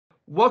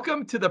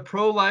Welcome to the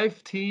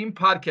ProLife Team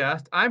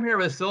podcast. I'm here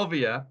with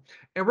Sylvia,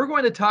 and we're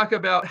going to talk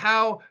about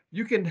how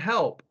you can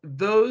help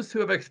those who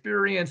have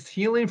experienced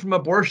healing from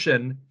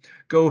abortion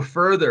go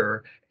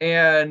further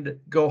and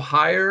go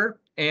higher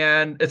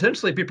and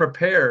essentially be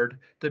prepared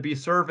to be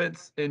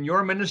servants in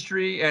your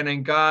ministry and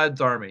in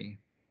God's army.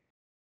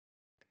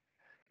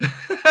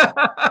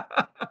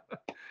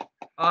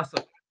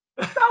 Awesome.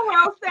 So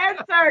well said,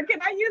 sir. Can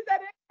I use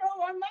that intro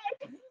one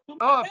more?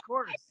 Oh, of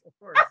course, of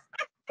course.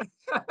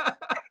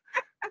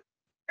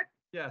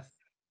 Yes.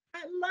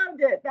 I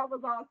loved it. That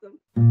was awesome.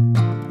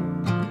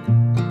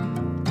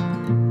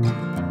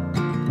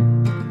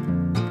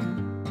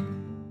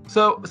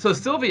 So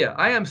Sylvia,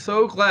 I am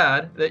so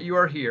glad that you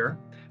are here.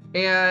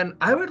 And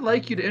I would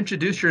like you to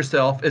introduce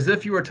yourself as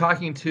if you were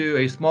talking to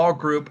a small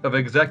group of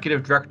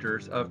executive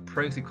directors of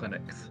pregnancy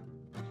clinics.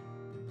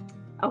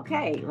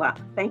 Okay. Well,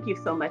 thank you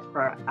so much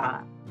for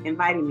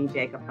inviting me,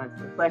 Jacob.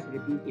 It's a pleasure to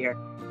be here.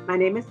 My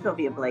name is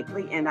Sylvia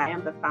Blakely, and I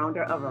am the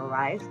founder of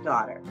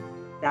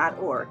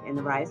AriseDaughter.org. And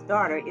Arise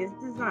Daughter is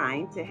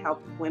designed to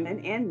help women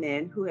and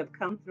men who have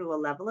come through a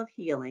level of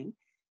healing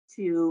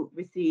to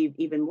receive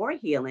even more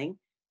healing,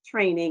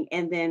 training,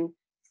 and then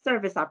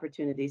service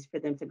opportunities for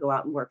them to go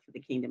out and work for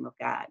the kingdom of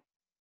God.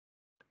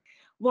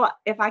 Well,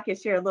 if I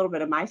could share a little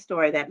bit of my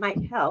story, that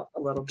might help a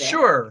little bit.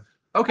 Sure.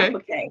 Okay.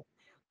 Okay.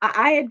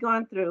 I had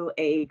gone through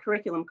a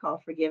curriculum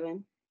called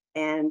Forgiven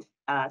and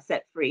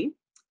Set Free,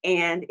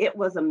 and it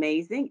was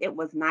amazing. It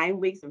was 9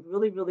 weeks of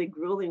really, really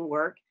grueling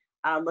work,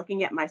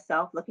 looking at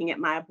myself, looking at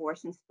my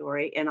abortion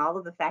story, and all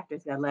of the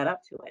factors that led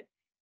up to it.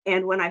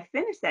 And when I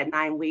finished that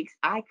 9 weeks,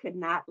 I could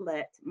not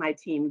let my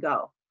team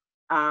go.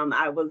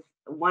 I was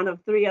one of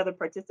 3 other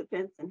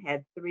participants and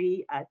had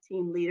 3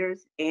 team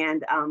leaders,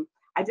 and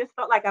I just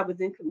felt like I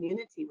was in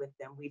community with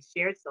them. We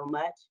shared so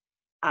much.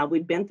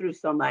 We'd been through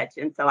so much.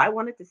 And so I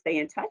wanted to stay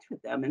in touch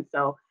with them. And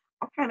so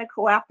I kind of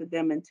co-opted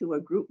them into a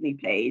group me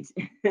page.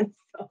 And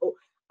so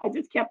I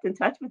just kept in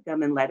touch with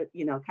them and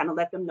kind of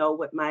let them know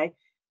what my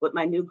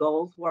new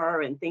goals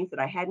were and things that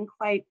I hadn't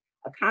quite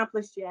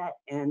accomplished yet.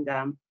 And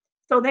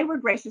so they were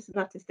gracious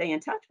enough to stay in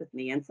touch with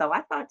me. And so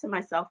I thought to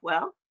myself,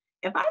 well,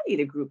 if I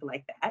need a group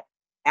like that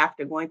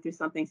after going through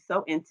something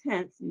so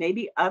intense,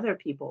 maybe other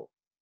people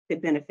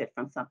could benefit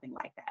from something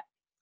like that.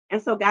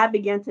 And so God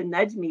began to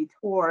nudge me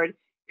toward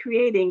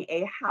creating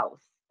a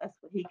house. That's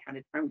what he kind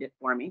of termed it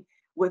for me,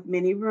 with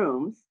many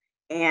rooms.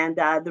 And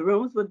the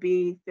rooms would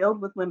be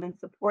filled with women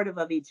supportive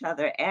of each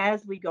other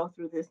as we go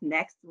through this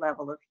next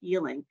level of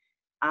healing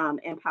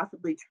and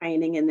possibly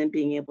training and then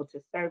being able to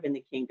serve in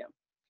the kingdom.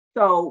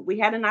 So we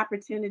had an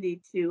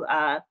opportunity to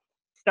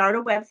start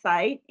a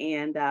website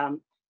and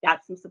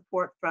got some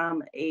support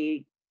from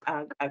a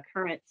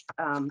current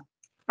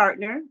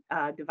partner,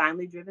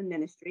 Divinely Driven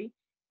Ministry.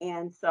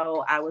 And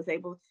so I was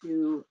able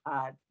to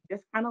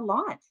just kind of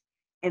launch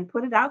and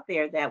put it out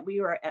there that we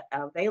were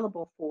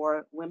available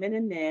for women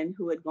and men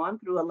who had gone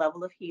through a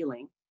level of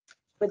healing,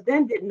 but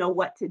then didn't know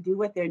what to do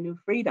with their new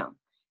freedom,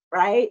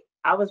 right?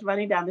 I was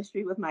running down the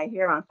street with my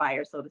hair on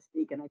fire, so to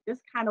speak, and I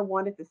just kind of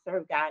wanted to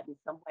serve God in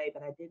some way,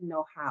 but I didn't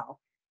know how.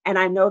 And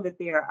I know that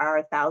there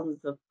are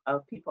thousands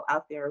of people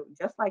out there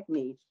just like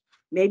me.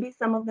 Maybe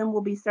some of them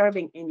will be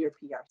serving in your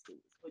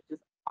PRCs, which is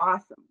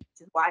awesome,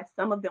 which is why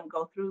some of them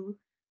go through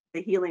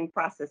the healing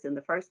process in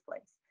the first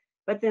place.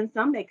 But then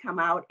some may come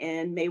out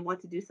and may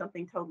want to do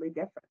something totally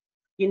different.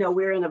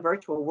 We're in a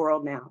virtual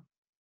world now.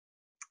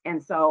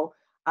 And so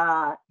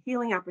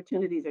healing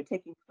opportunities are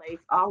taking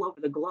place all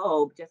over the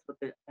globe just with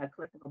a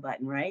click of a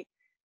button, right?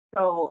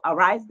 So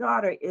Arise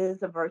Daughter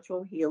is a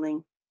virtual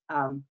healing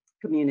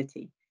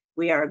community.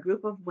 We are a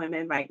group of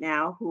women right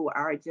now who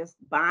are just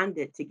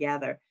bonded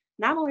together,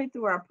 not only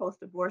through our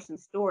post-abortion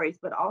stories,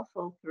 but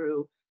also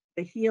through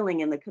the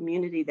healing and the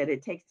community that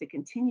it takes to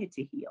continue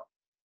to heal.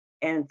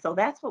 And so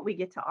that's what we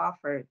get to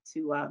offer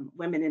to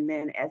women and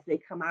men as they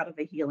come out of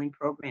a healing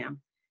program.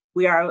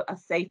 We are a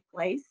safe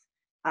place.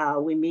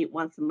 We meet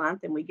once a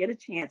month and we get a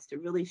chance to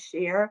really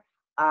share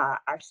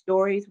our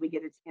stories. We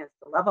get a chance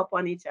to love up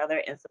on each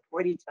other and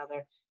support each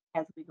other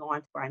as we go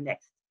on to our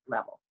next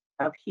level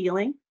of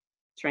healing,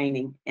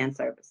 training, and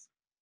service.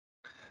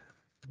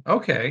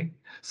 Okay.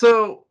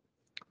 So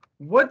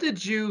what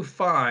did you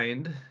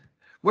find?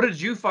 What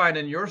did you find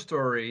in your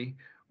story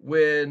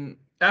when,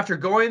 after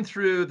going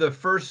through the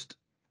first,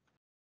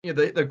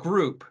 the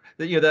group,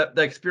 that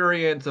the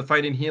experience of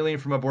finding healing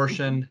from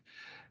abortion,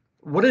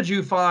 what did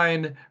you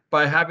find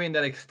by having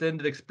that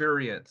extended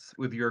experience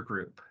with your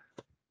group?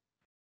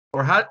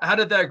 Or how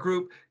did that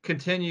group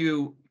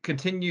continue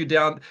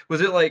down?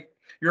 Was it like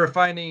you're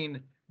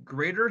finding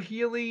greater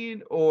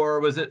healing, or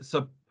was it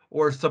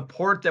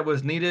support that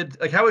was needed?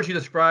 Like, how would you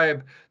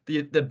describe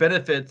the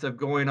benefits of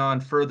going on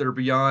further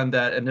beyond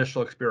that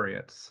initial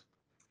experience?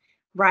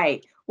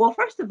 Right. Well,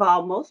 first of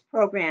all, most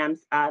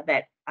programs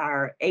that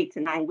are 8 to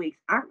 9 weeks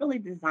aren't really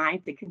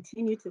designed to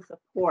continue to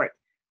support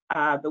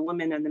the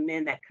women and the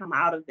men that come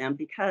out of them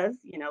because,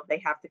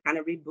 they have to kind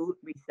of reboot,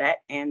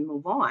 reset, and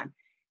move on.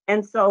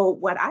 And so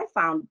what I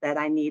found that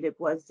I needed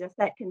was just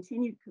that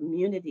continued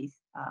community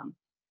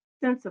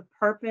sense of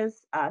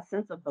purpose, a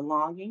sense of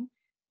belonging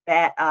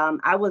that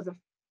I was, I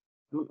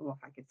don't know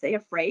if I could say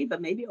afraid,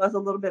 but maybe I was a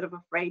little bit of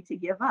afraid to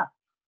give up.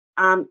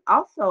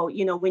 Also,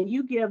 when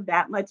you give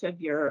that much of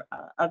your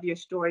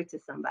story to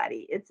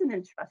somebody, it's an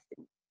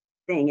interesting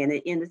thing, and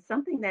it's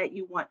something that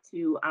you want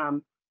to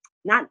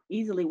not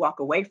easily walk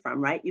away from.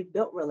 Right? You've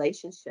built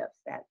relationships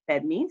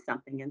that mean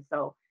something, and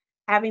so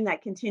having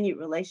that continued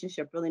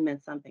relationship really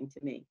meant something to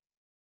me.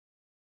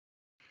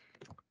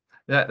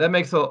 That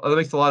makes a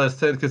lot of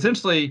sense. 'Cause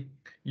essentially,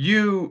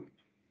 you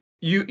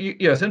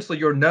essentially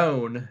you're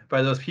known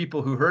by those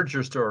people who heard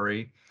your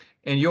story,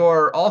 and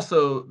you're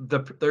also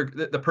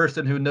the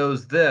person who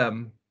knows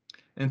them,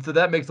 and so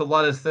that makes a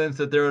lot of sense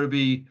that there would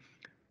be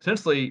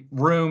essentially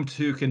room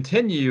to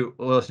continue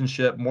a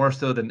relationship more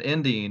so than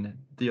ending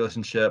the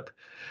relationship.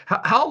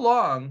 How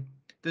long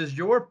does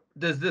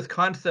this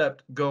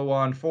concept go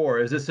on for?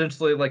 Is it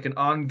essentially like an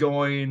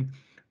ongoing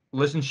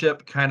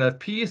relationship kind of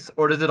piece,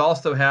 or does it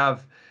also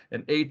have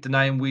an 8 to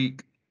 9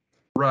 week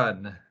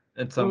run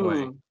in some way?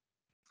 Mm.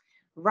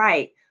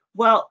 Right.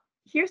 Well,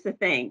 here's the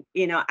thing.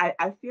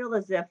 I feel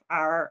as if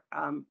our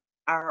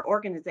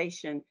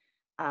organization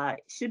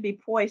should be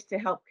poised to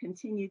help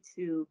continue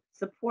to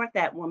support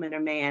that woman or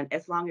man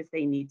as long as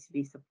they need to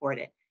be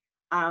supported.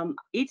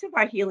 Each of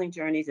our healing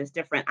journeys is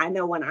different. I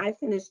know when I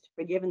finished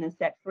Forgiven and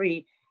Set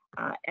Free,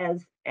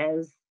 as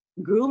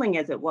grueling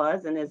as it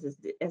was, and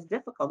as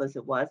difficult as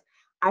it was,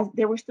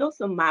 there were still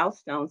some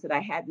milestones that I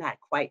had not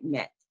quite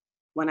met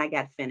when I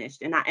got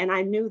finished, and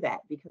I knew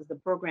that because the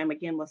program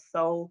again was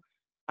so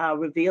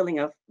revealing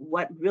of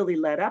what really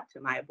led up to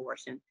my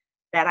abortion,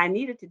 that I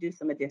needed to do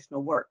some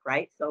additional work,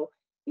 right? So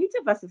each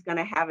of us is going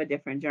to have a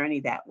different journey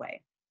that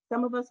way.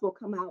 Some of us will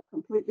come out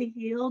completely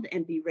healed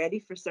and be ready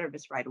for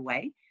service right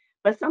away.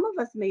 But some of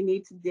us may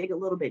need to dig a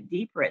little bit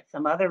deeper at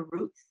some other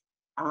roots,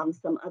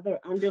 some other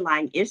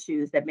underlying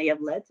issues that may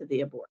have led to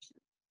the abortion.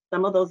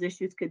 Some of those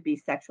issues could be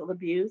sexual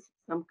abuse,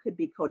 some could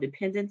be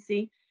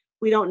codependency.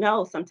 We don't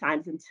know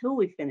sometimes until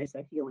we finish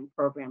a healing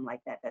program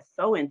like that. That's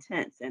so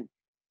intense.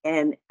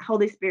 And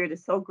Holy Spirit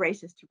is so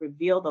gracious to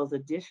reveal those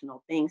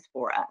additional things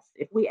for us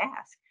if we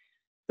ask.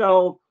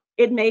 So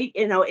it may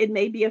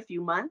be a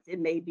few months, it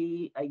may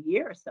be a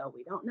year or so,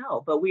 we don't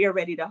know, but we are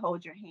ready to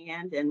hold your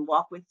hand and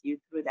walk with you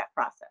through that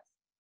process.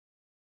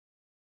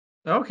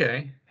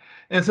 Okay.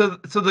 And so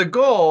the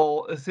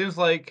goal, it seems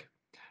like,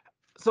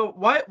 so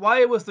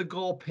why was the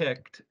goal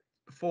picked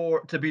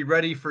for to be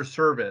ready for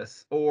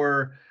service?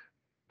 Or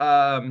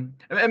and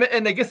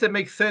I guess it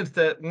makes sense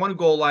that one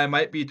goal line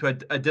might be to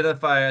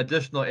identify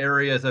additional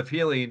areas of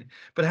healing.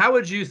 But how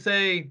would you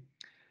say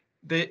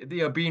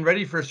being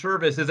ready for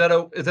service, is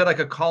that like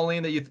a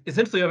calling that you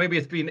essentially, or maybe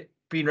it's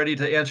being ready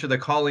to answer the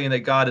calling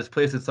that God has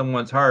placed in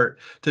someone's heart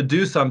to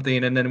do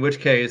something, and then in which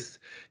case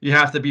you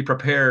have to be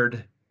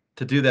prepared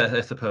to do that,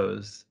 I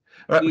suppose.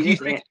 You Can you just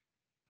speak? an-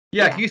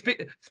 Yeah, yeah. can you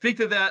speak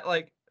to that?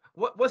 Like,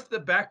 what's the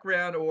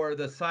background or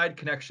the side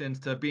connections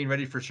to being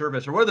ready for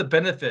service, or what are the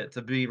benefits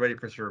of being ready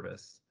for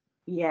service?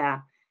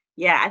 Yeah.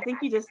 Yeah, I think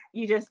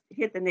you just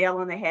hit the nail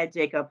on the head,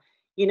 Jacob.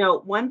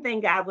 One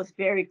thing God was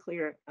very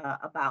clear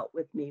about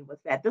with me was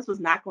that this was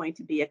not going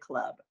to be a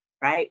club,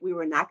 right? We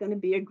were not going to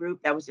be a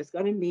group that was just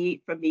going to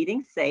meet for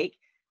meeting's sake.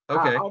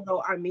 Okay.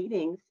 Although our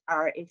meetings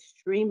are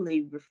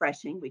extremely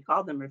refreshing, we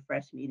call them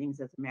refresh meetings,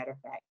 as a matter of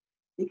fact,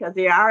 because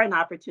they are an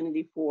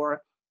opportunity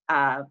for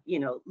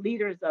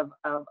leaders of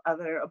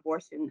other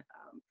abortion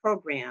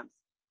programs,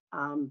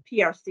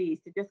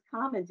 PRCs, to just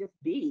come and just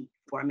be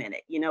for a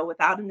minute,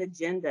 without an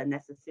agenda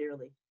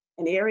necessarily.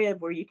 An area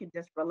where you can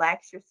just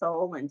relax your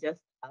soul and just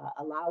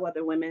allow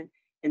other women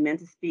and men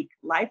to speak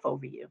life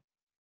over you.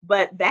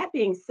 But that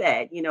being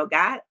said,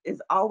 God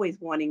is always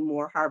wanting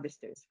more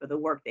harvesters for the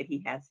work that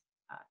He has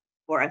uh,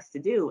 for us to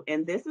do.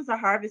 And this is a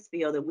harvest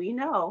field that we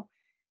know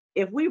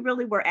if we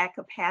really were at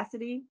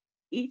capacity,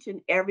 each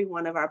and every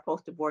one of our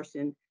post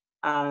abortion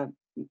uh,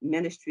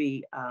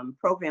 ministry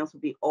programs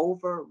would be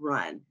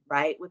overrun,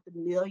 right? With the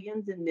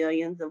millions and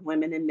millions of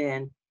women and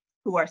men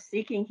who are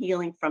seeking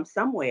healing from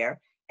somewhere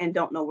and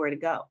don't know where to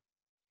go.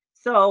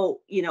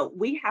 So,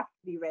 we have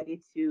to be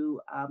ready to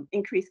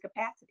increase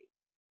capacity.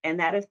 And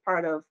that is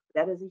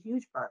a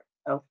huge part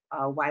of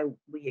why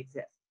we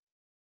exist.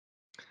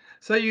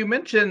 So you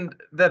mentioned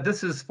that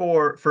this is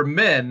for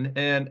men,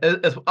 and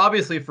as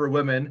obviously for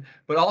women,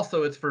 but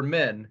also it's for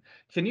men.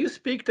 Can you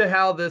speak to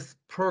how this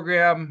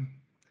program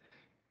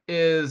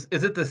is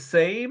it the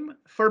same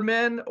for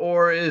men,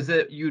 or is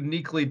it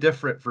uniquely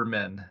different for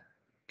men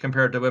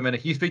compared to women?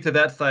 Can you speak to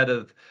that side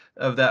of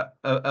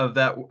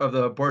the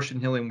abortion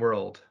healing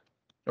world,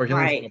 or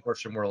healing from Right.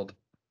 abortion world?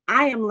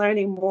 I am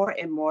learning more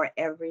and more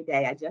every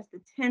day. I just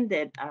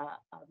attended a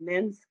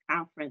men's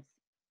conference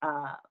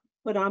uh,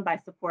 put on by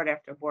Support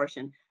After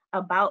Abortion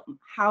about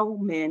how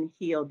men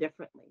heal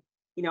differently.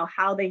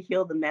 How they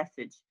heal the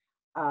message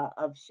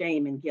of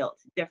shame and guilt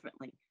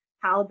differently,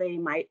 how they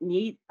might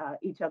need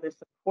each other's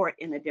support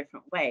in a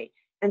different way.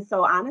 And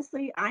so,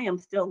 honestly, I am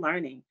still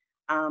learning.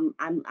 I'm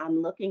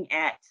looking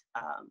at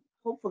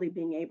hopefully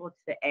being able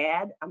to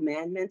add a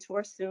man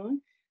mentor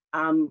soon,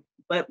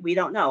 But we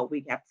don't know.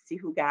 We have to see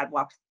who God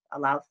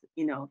allows,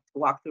 to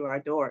walk through our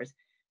doors.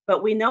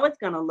 But we know it's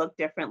going to look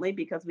differently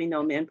because we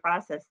know men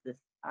process this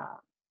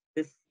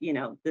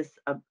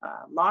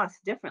loss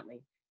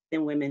differently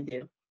than women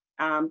do.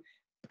 Um,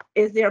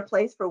 is there a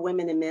place for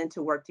women and men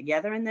to work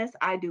together in this?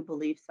 I do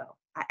believe so.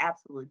 I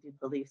absolutely do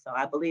believe so.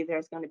 I believe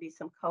there's going to be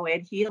some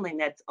co-ed healing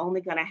that's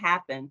only going to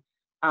happen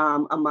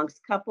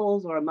amongst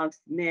couples or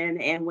amongst men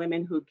and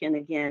women who can,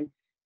 again,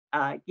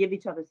 give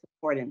each other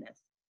support in this.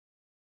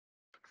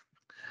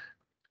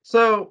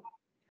 So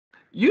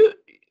you,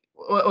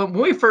 when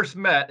we first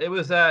met, it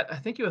was at, I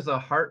think it was a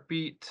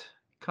Heartbeat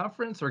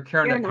conference or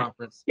CareNet CareNet.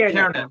 conference. CareNet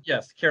CareNet, conference.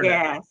 yes, CareNet.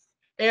 Yes.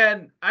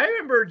 And I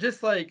remember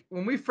just like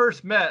when we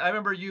first met, I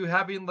remember you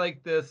having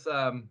like this,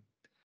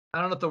 I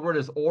don't know if the word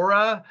is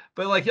aura,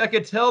 but like I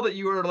could tell that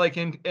you were like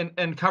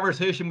in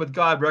conversation with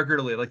God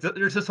regularly. Like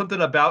there's just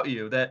something about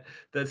you that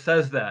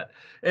says that.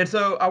 And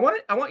so I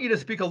want you to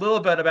speak a little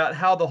bit about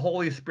how the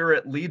Holy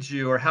Spirit leads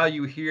you or how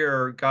you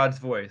hear God's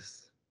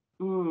voice.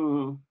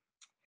 Mm.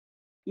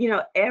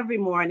 Every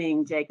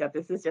morning, Jacob,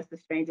 this is just the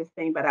strangest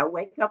thing, but I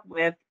wake up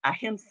with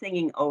him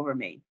singing over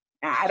me.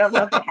 Now, I don't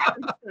know if it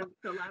happens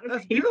to a lot of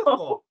That's people,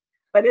 beautiful.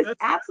 but it's That's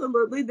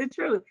absolutely the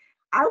truth.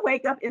 I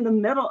wake up in the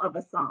middle of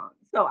a song,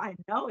 so I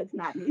know it's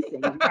not me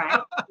singing,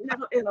 right?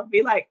 It'll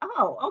be like,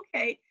 oh,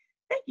 okay.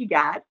 Thank you,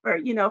 God,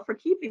 for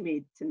keeping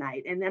me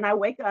tonight. And then I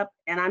wake up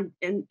and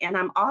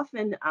I'm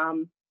often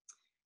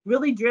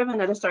really driven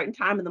at a certain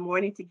time in the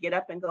morning to get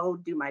up and go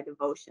do my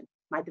devotion.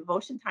 My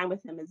devotion time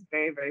with him is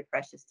very, very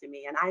precious to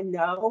me. And I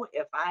know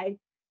if I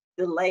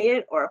delay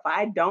it or if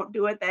I don't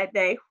do it that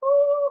day,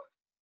 whoo,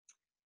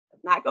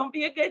 it's not going to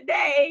be a good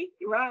day.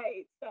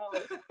 Right.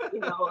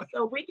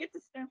 So we get to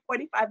spend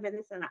 45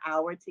 minutes and an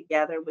hour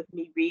together with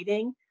me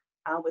reading,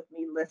 with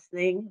me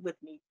listening, with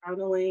me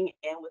journaling,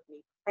 and with me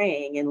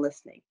praying and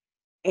listening.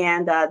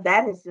 And that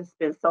has just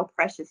been so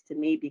precious to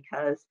me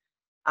because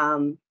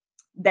um,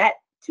 that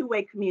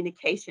two-way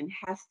communication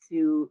has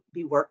to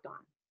be worked on.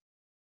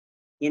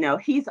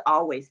 He's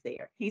always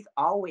there. He's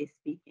always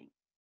speaking.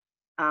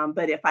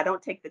 But if I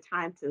don't take the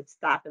time to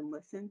stop and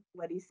listen to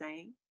what he's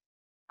saying,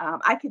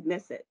 I could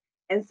miss it.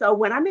 And so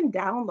when I'm in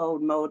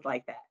download mode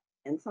like that,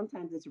 and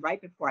sometimes it's right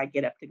before I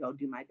get up to go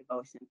do my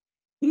devotion,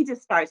 he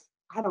just starts,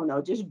 I don't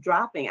know, just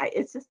dropping.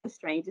 It's just the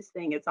strangest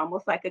thing. It's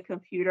almost like a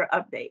computer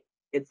update.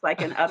 It's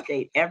like an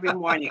update every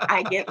morning.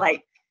 I get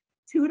like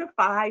 2 to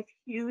 5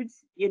 huge,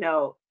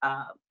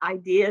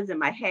 ideas in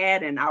my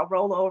head, and I'll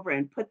roll over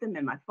and put them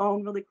in my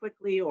phone really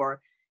quickly, or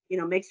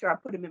make sure I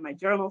put them in my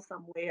journal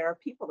somewhere,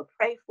 people to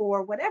pray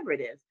for, whatever it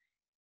is.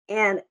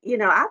 And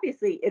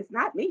obviously, it's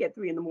not me at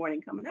 3 in the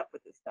morning coming up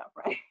with this stuff,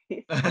 right?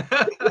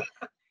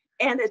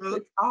 And it's so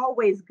it's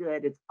always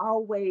good. It's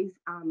always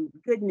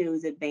good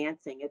news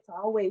advancing. It's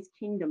always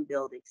kingdom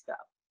building stuff.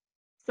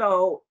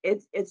 So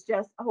it's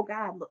just, oh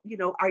God, look,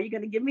 are you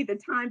going to give me the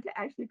time to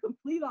actually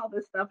complete all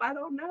this stuff? I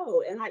don't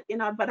know. And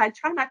but I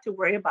try not to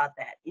worry about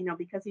that,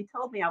 because he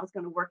told me I was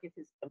going to work at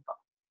his tempo.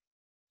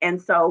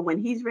 And so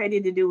when he's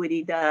ready to do what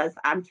he does,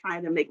 I'm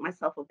trying to make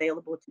myself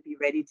available to be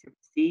ready to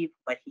receive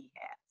what he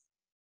has.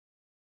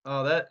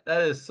 oh, that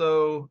is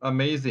so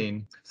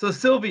amazing. So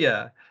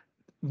Sylvia,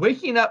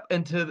 waking up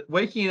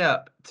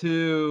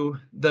to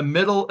the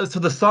middle to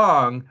the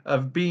song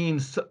of being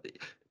so,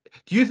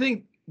 do you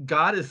think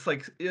God is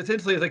like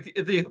essentially like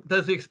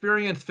does the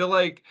experience feel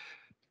like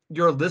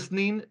you're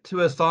listening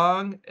to a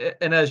song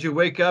and as you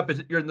wake up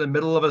you're in the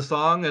middle of a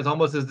song, it's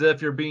almost as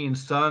if you're being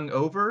sung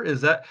over? Is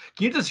that,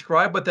 can you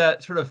describe what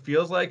that sort of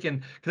feels like?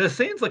 And because it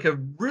seems like a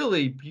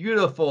really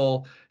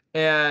beautiful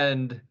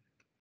and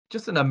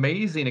just an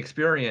amazing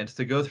experience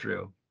to go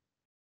through.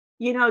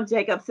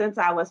 Jacob, since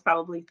I was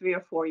probably 3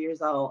 or 4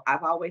 years old,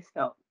 I've always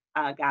felt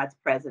God's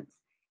presence,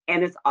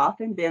 and it's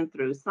often been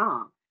through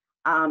song.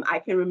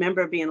 I can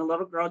remember being a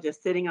little girl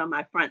just sitting on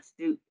my front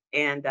stoop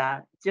and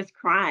just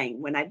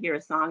crying when I'd hear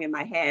a song in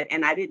my head,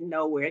 and I didn't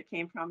know where it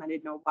came from. I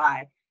didn't know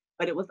why,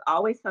 but it was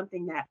always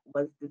something that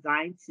was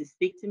designed to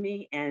speak to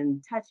me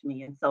and touch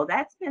me, and so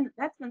that's been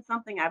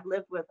something I've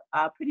lived with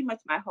pretty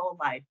much my whole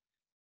life.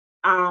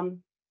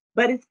 Um,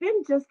 but it's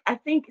been just, I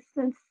think,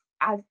 since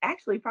I've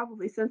actually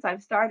probably since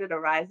I've started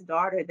Arise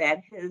Daughter,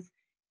 that his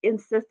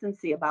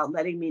insistency about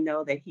letting me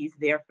know that he's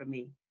there for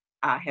me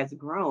has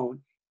grown.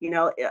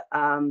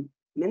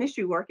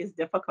 Ministry work is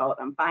difficult.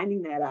 I'm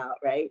finding that out,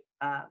 right?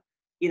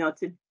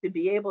 To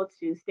be able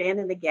to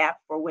stand in the gap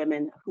for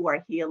women who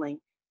are healing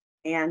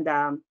and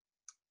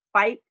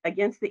fight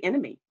against the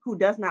enemy who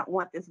does not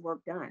want this work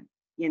done,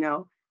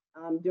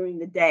 during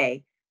the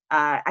day.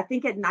 I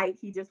think at night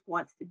he just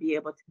wants to be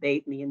able to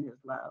bathe me in his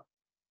love.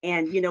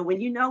 And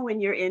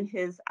when you're in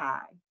his eye,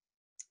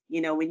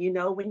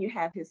 when you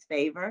have his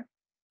favor,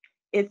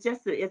 it's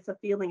a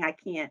feeling I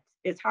can't.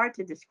 It's hard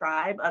to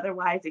describe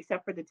otherwise,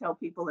 except for to tell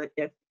people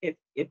that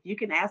if you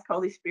can ask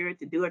Holy Spirit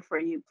to do it for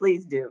you,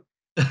 please do,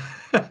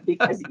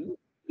 because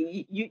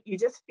you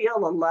just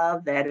feel a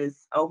love that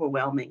is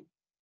overwhelming,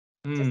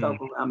 just Mm,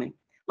 overwhelming.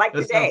 Like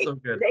that sounds today. so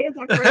good. Today is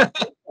our first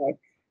birthday.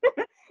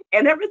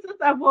 And ever since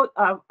I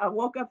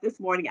woke up this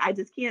morning, I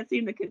just can't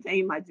seem to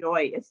contain my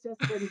joy. It's just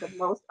been the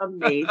most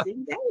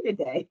amazing day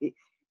today.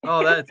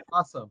 Oh, that's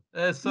awesome.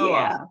 That is so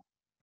awesome.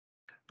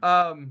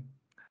 Yeah. Um,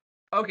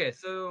 okay,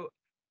 so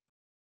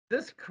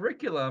this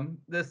curriculum,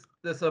 this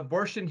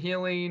abortion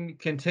healing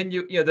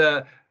continue,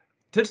 the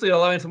potentially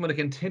allowing someone to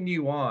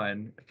continue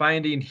on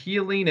finding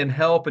healing and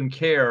help and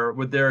care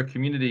with their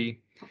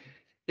community.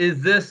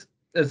 Is this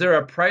is there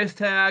a price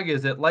tag?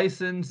 Is it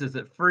licensed? Is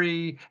it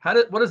free?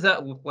 What does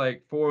that look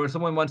like for when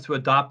someone wants to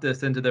adopt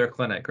this into their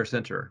clinic or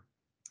center?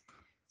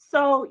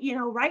 So,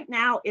 right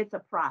now it's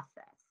a process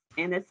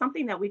and it's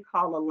something that we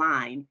call a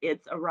line.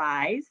 It's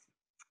arise,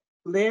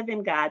 live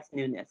in God's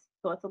newness.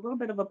 So it's a little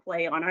bit of a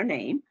play on our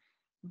name,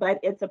 but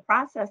it's a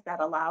process that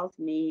allows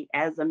me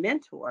as a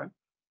mentor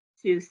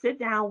to sit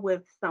down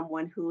with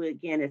someone who,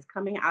 again, is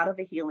coming out of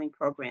a healing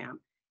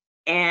program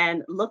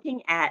and we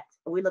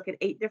look at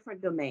 8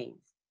 different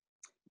domains,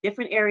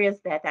 different areas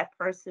that that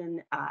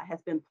person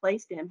has been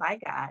placed in by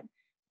God,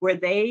 where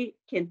they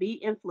can be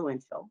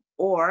influential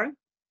or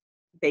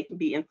they can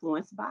be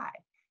influenced by.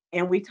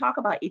 And we talk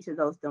about each of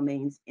those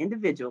domains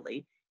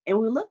individually, and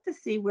we look to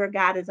see where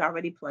God is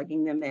already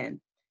plugging them in.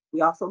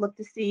 We also look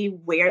to see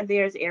where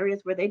there's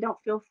areas where they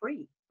don't feel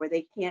free, where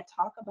they can't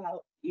talk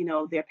about,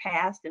 their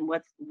past and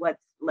what's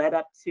led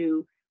up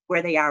to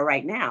where they are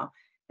right now.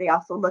 They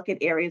also look at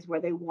areas where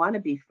they want to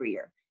be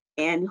freer,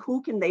 and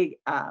who can they,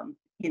 kind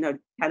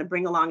of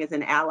bring along as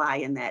an ally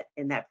in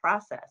that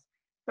process.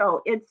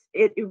 So it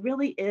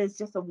really is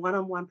just a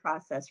one-on-one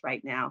process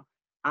right now,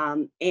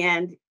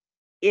 and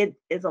it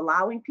is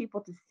allowing people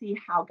to see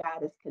how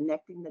God is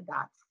connecting the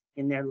dots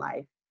in their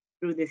life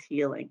through this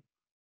healing.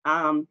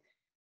 Um,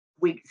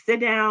 we sit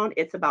down,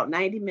 it's about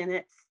 90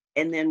 minutes,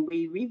 and then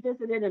we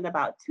revisit it in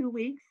about 2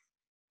 weeks,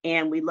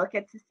 and we look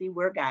at to see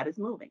where God is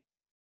moving.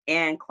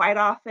 And quite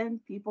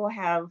often, people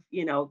have,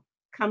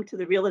 come to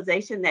the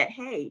realization that,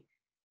 hey,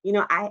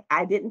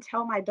 I didn't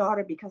tell my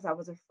daughter because I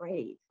was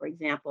afraid, for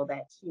example,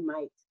 that she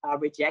might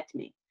reject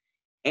me.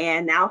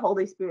 And now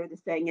Holy Spirit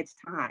is saying it's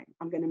time.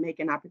 I'm going to make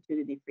an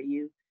opportunity for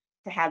you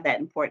to have that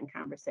important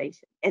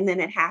conversation. And then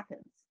it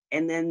happens.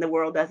 And then the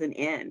world doesn't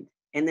end.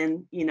 And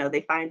then,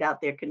 they find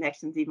out their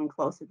connections even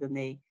closer than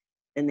they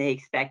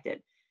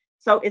expected.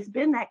 So it's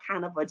been that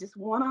kind of a just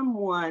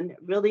one-on-one,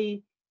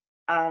 really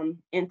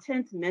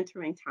intense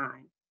mentoring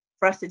time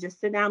for us to just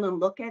sit down and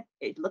look at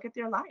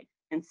their life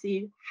and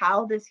see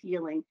how this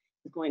healing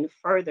is going to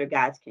further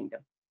God's kingdom.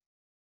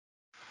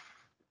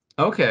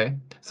 Okay.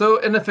 So,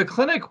 and if a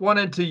clinic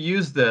wanted to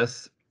use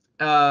this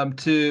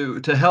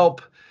to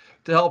help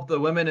the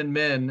women and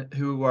men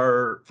who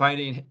are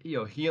finding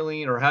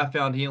healing or have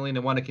found healing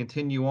and want to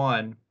continue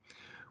on,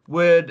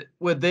 would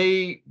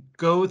they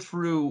go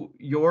through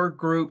your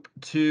group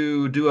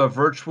to do a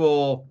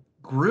virtual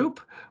group,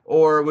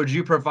 or would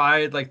you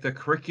provide like the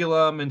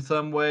curriculum in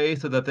some way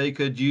so that they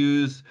could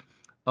use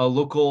a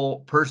local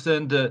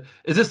person to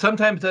is this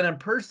sometimes done in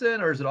person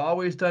or is it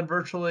always done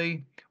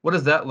virtually? What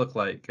does that look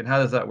like and how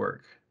does that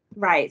work?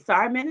 Right. So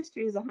our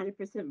ministry is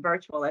 100%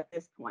 virtual at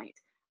this point.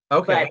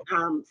 Okay.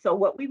 But so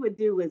what we would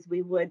do is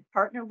we would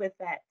partner with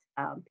that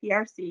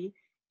PRC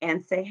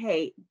and say,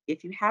 hey,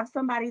 if you have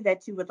somebody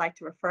that you would like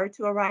to refer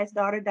to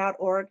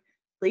arisedaughter.org,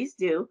 please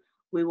do.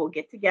 We will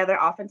get together.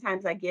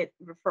 Oftentimes I get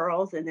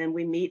referrals and then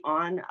we meet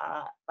on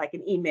like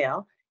an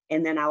email.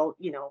 And then I'll,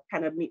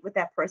 kind of meet with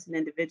that person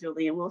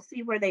individually and we'll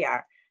see where they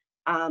are.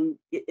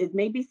 It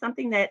may be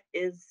something that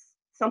is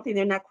something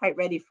they're not quite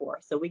ready for.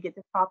 So we get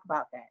to talk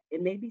about that.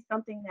 It may be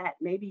something that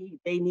maybe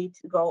they need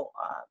to go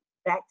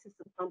back to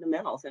some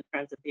fundamentals in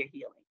terms of their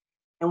healing.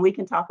 And we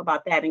can talk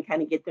about that and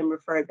kind of get them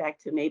referred back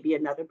to maybe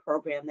another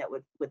program that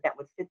would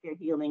fit their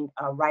healing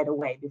right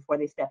away before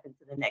they step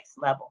into the next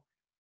level.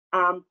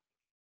 Um,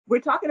 we're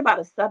talking about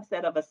a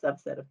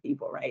subset of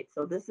people, right?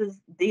 So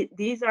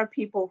these are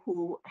people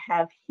who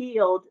have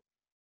healed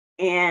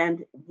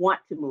and want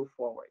to move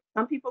forward.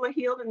 Some people are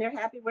healed and they're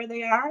happy where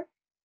they are,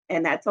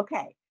 and that's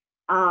okay.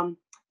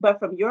 But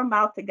from your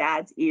mouth to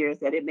God's ears,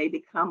 that it may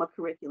become a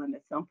curriculum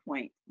at some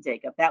point,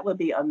 Jacob, that would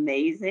be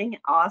amazing,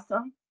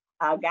 awesome.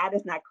 God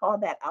has not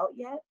called that out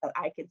yet, but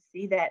I could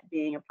see that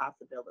being a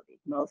possibility,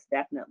 most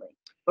definitely.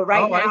 But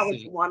right Oh, I now,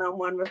 it's see.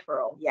 one-on-one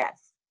referral. Yes,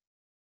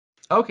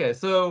 Okay,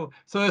 so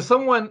if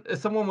someone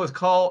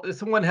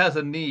has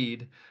a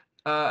need,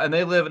 and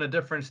they live in a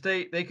different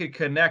state, they could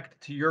connect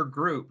to your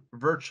group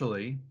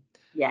virtually.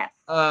 yes.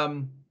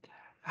 Um,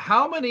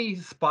 how many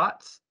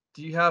spots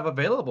do you have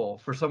available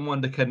for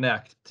someone to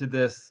connect to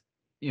this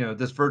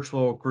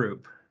virtual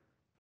group?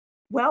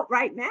 Well,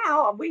 right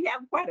now we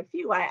have quite a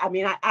few. I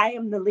mean, I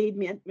am the lead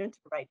mentor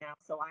right now,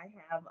 so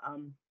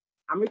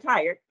I'm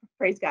retired.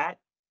 Praise God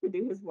to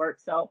do His work.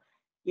 So,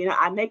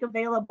 I make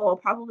available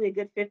probably a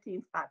good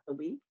 15 spots a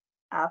week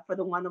for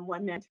the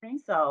one-on-one mentoring.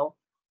 So,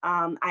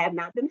 I have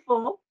not been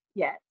full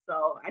yet,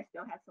 so I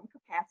still have some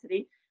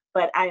capacity.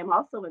 But I am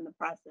also in the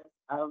process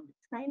of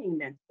training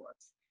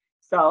mentors.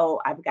 So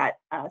I've got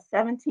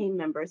 17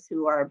 members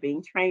who are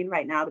being trained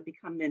right now to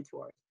become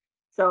mentors.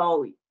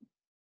 So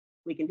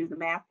we can do the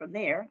math from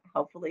there.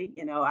 Hopefully,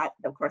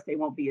 of course,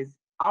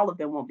 all of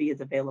them won't be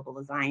as available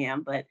as I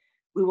am, but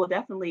we will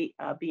definitely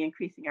be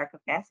increasing our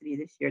capacity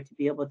this year to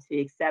be able to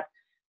accept,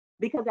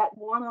 because that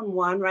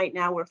one-on-one right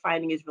now we're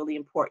finding is really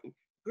important.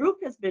 Group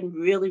has been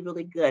really,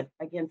 really good,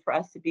 again, for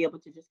us to be able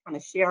to just kind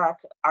of share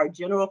our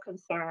general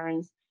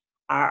concerns,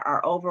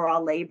 our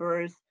overall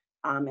labors,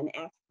 and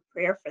ask for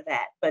prayer for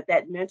that. But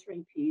that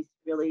mentoring piece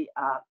really,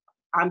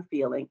 I'm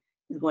feeling,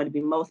 is going to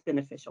be most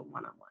beneficial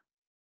one-on-one.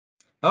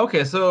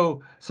 Okay,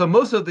 so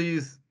most of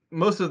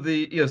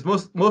the yes,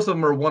 most of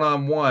them are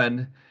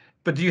one-on-one,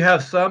 but do you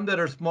have some that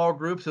are small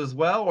groups as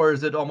well, or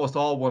is it almost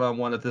all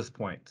one-on-one at this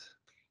point?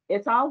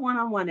 It's all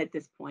one-on-one at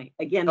this point.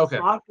 Again, the Okay.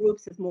 small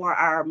groups is more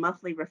our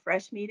monthly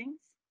refresh meetings.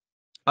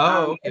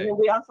 Oh, And okay. then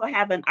we also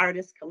have an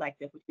artist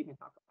collective, which we can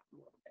talk about in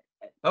a little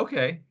bit, but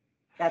Okay.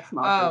 that's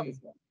small group as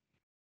Um, well.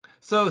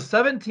 so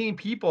 17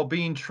 people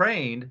being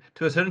trained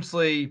to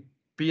essentially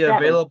be Seven,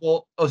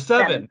 available. Oh,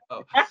 seven.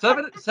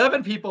 seven. Oh,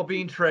 seven people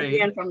being trained.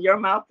 Again, from your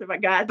mouth to my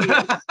God's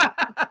ears.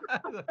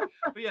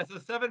 But yeah, so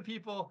seven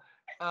people.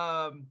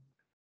 Um,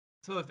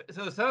 so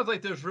it sounds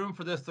like there's room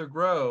for this to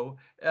grow.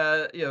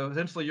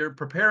 Essentially you're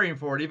preparing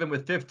for it, even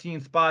with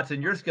 15 spots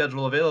in your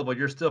schedule available.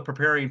 You're still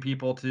preparing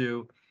people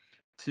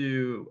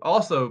to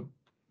also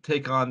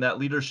take on that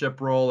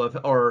leadership role of,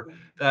 or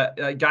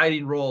that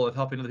guiding role of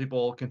helping other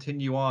people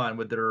continue on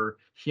with their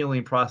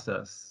healing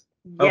process.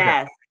 Okay.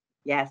 Yes,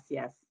 yes,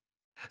 yes.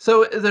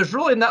 So there's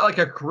really not like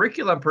a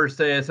curriculum per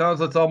se. It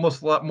sounds it's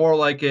almost a lot more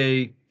like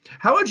a,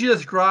 how would you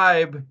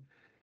describe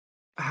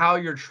how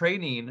you're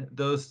training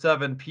those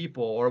seven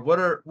people, or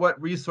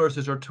what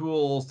resources or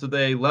tools do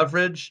they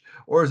leverage,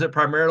 or is it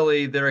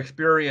primarily their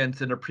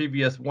experience in a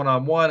previous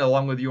one-on-one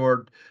along with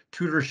your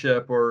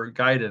tutorship or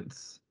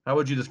guidance? How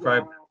would you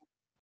describe Yeah.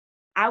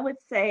 I would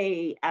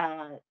say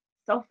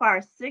so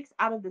far, 6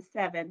 out of the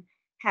 7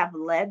 have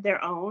led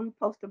their own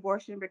post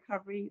abortion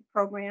recovery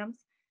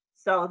programs.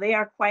 So they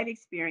are quite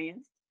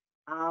experienced.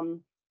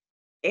 Um,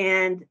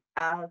 and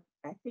I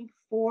think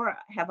 4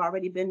 have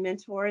already been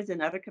mentors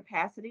in other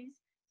capacities.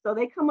 So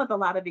they come with a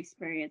lot of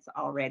experience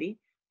already.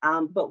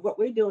 But what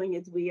we're doing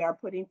is we are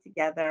putting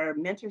together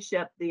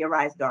mentorship the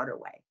Arise Daughter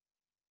way.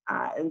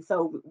 And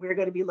so we're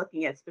going to be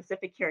looking at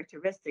specific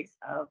characteristics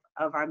of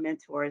our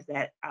mentors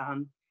that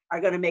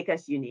are going to make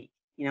us unique.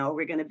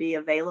 We're going to be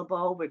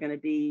available, we're going to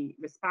be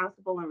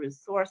responsible and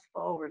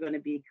resourceful, we're going to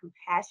be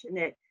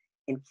compassionate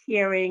and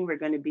caring, we're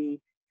going to be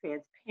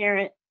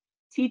transparent,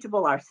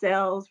 teachable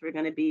ourselves, we're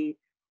going to be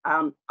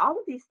all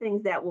of these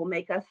things that will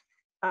make us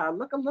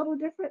look a little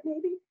different,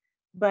 maybe,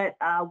 but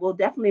will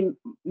definitely,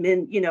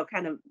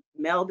 kind of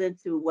meld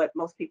into what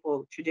most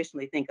people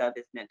traditionally think of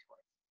as mentors.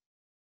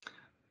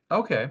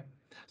 okay,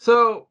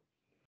 so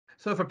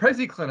so if a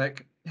Prezi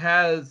clinic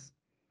has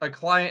a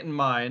client in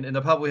mind, and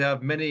they'll probably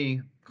have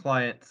many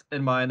clients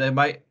in mind that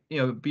might,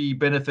 be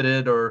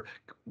benefited, or,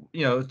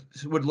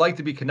 would like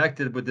to be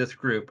connected with this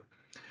group,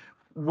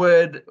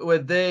 would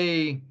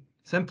they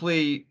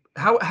simply,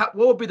 how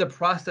what would be the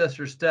process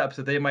or steps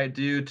that they might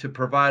do to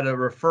provide a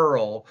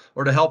referral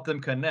or to help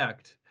them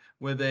connect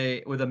with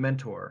a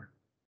mentor?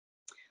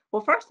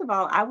 Well, first of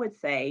all, I would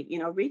say,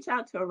 reach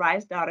out to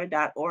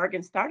arisedaughter.org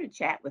and start a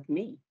chat with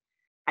me.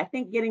 I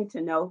think getting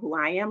to know who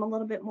I am a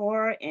little bit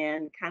more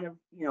and kind of,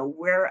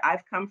 where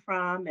I've come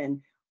from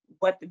and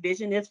what the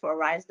vision is for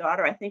Arise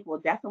Daughter, I think will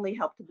definitely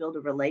help to build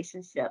a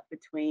relationship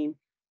between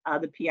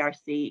the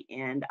PRC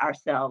and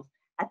ourselves.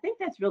 I think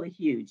that's really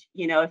huge.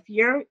 If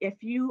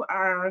you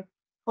are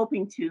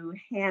hoping to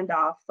hand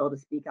off, so to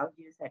speak, I'll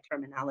use that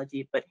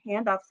terminology, but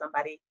hand off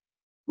somebody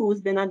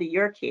who's been under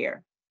your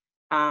care.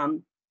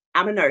 Um,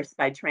 I'm a nurse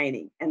by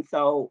training, and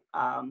so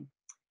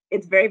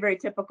it's very, very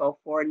typical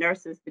for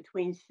nurses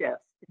between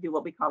shifts to do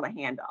what we call a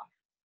handoff,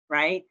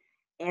 right?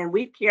 And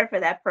we've cared for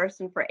that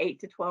person for 8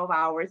 to 12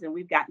 hours, and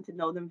we've gotten to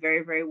know them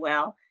very, very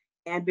well.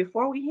 And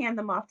before we hand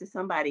them off to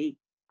somebody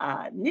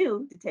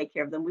new to take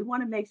care of them, we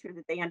want to make sure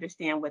that they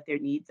understand what their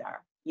needs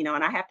are.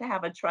 And I have to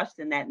have a trust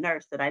in that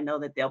nurse that I know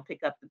that they'll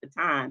pick up the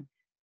baton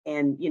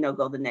and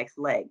go the next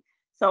leg.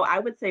 So I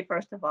would say,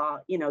 first of all,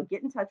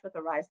 get in touch with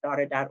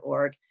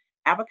arisedaughter.org,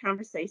 have a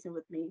conversation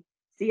with me,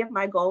 see if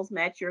my goals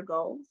match your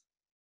goals.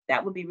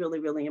 That would be really,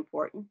 really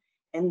important.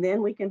 And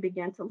then we can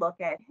begin to look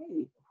at,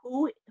 hey,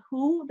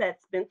 who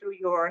that's been through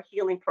your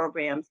healing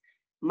programs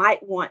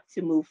might want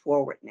to move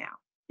forward now.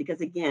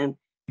 Because again,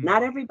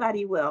 not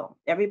everybody will.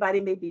 Everybody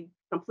may be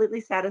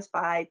completely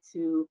satisfied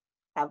to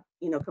have,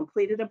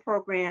 completed a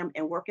program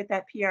and work at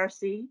that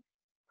PRC.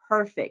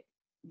 Perfect.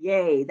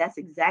 Yay. That's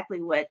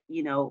exactly what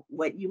you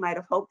might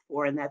have hoped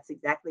for. And that's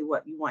exactly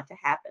what you want to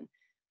happen.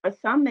 But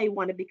some may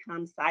want to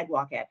become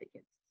sidewalk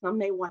advocates. Some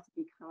may want to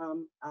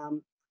become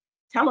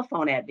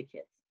telephone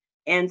advocates.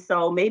 And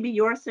so maybe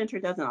your center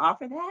doesn't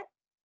offer that.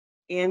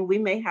 And we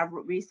may have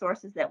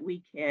resources that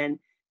we can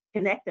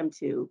connect them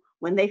to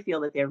when they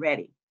feel that they're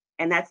ready.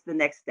 And that's the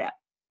next step,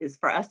 is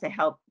for us to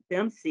help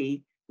them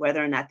see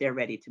whether or not they're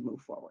ready to move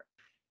forward.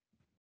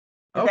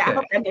 I Okay.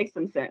 hope that makes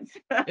some sense.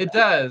 It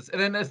does,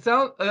 and then it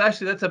sounds,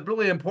 actually, that's a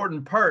really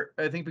important part,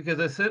 I think,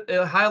 because it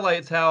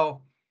highlights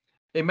how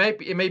it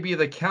may be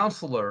the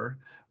counselor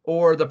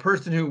or the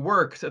person who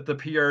works at the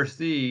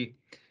PRC,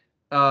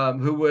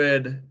 who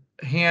would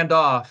hand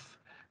off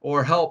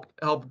or help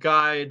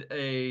guide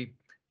a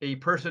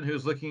person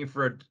who's looking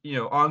for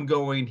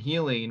ongoing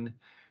healing,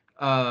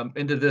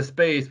 into this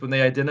space when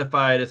they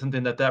identify it as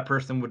something that that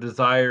person would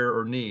desire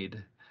or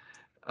need.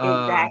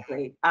 Um,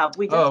 Exactly.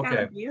 We oh, just got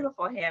a okay.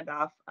 beautiful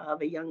handoff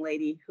of a young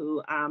lady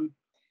who,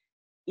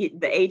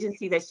 the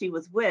agency that she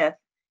was with,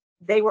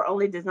 they were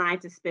only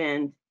designed to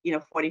spend,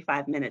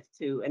 45 minutes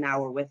to an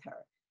hour with her.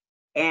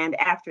 And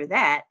after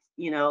that,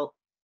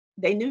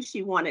 they knew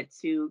she wanted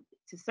to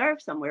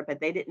serve somewhere, but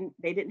they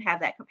didn't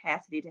have that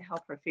capacity to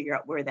help her figure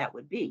out where that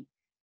would be.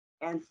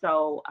 And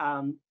so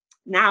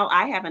now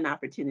I have an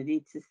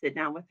opportunity to sit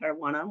down with her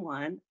one on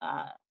one,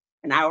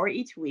 an hour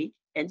each week,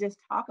 and just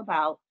talk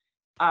about,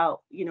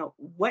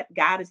 what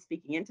God is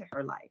speaking into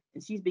her life.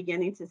 And she's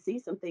beginning to see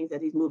some things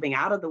that He's moving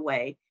out of the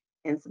way,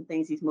 and some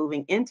things He's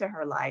moving into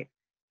her life,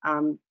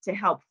 to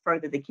help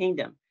further the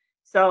kingdom.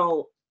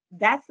 So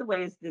that's the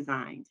way it's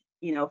designed,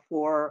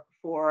 for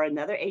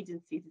another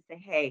agency to say,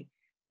 hey,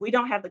 we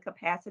don't have the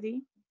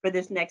capacity for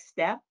this next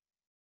step.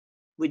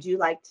 Would you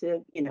like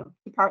to,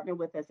 to partner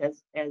with us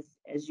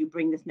as you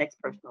bring this next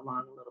person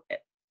along a little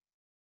bit?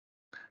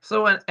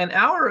 So an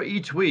hour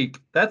each week,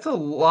 that's a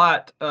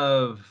lot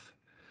of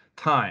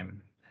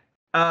time.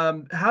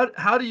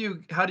 How do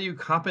you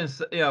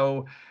compensate?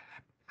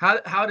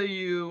 How do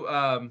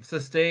you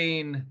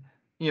sustain,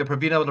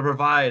 being able to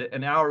provide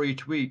an hour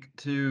each week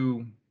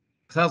to?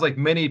 Sounds like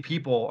many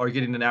people are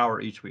getting an hour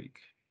each week.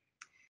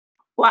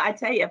 Well, I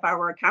tell you, if I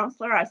were a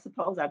counselor, I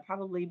suppose I'd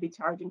probably be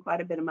charging quite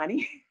a bit of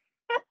money.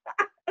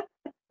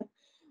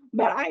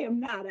 But I am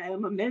not. I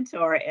am a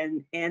mentor,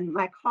 and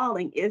my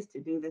calling is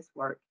to do this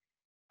work.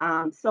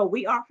 So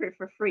we offer it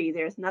for free.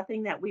 There's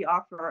nothing that we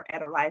offer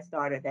at Arise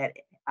Daughter that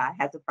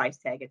has a price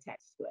tag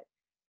attached to it.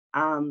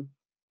 Um,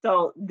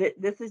 so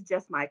this is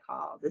just my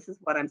call. This is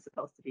what I'm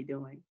supposed to be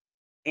doing.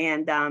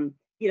 And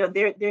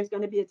there's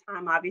going to be a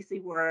time, obviously,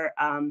 where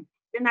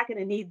they're not going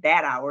to need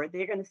that hour.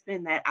 They're going to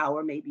spend that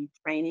hour maybe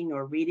training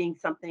or reading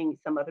something,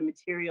 some other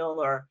material,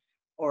 or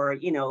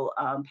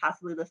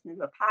possibly listening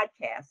to a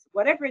podcast.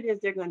 Whatever it is,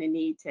 they're going to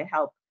need to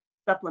help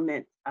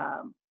supplement,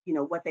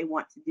 what they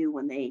want to do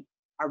when they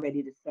are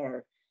ready to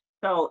serve.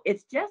 So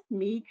it's just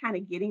me kind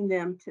of getting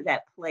them to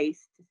that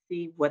place to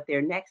see what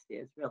their next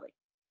is really.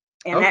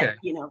 And that,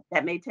 Okay.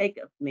 that may take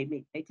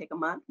maybe may take a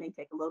month, may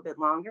take a little bit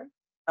longer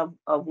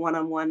of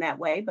one-on-one that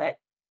way, but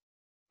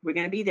we're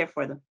going to be there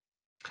for them.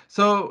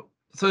 So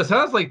it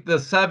sounds like the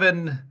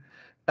seven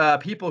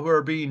people who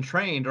are being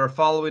trained are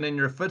following in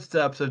your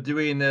footsteps of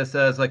doing this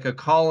as like a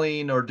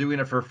calling or doing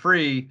it for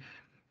free,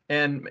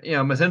 and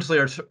essentially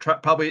are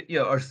probably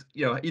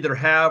either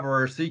have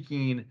or are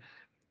seeking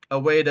a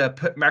way to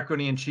put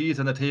macaroni and cheese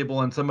on the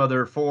table in some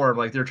other form.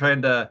 Like they're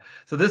trying to.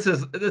 So this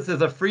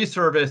is a free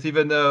service,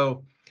 even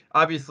though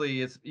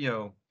obviously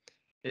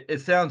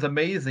it sounds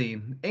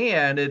amazing,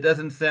 and it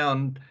doesn't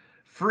sound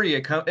free.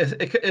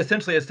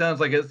 Essentially it sounds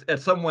like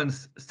it's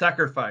someone's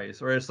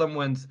sacrifice, or as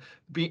someone's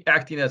be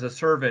acting as a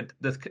servant.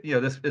 This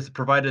is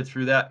provided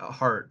through that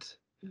heart.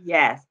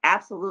 Yes,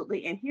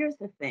 absolutely. And here's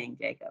the thing,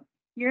 Jacob.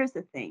 Here's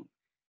the thing.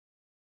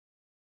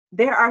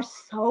 There are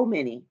so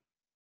many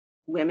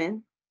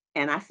women,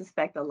 and I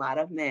suspect a lot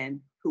of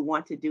men who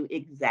want to do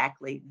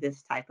exactly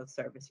this type of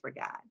service for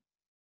God.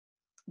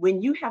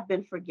 When you have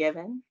been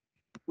forgiven,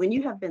 when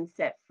you have been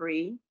set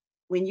free,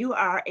 when you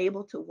are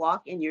able to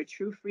walk in your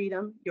true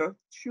freedom, your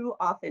true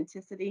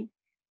authenticity,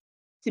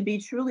 to be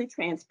truly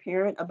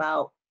transparent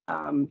about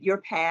your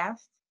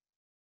past,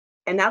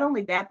 and not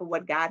only that, but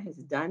what God has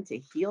done to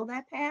heal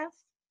that past,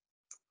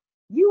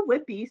 you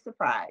would be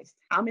surprised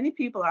how many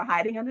people are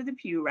hiding under the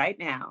pew right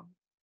now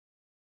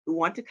who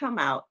want to come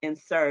out and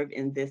serve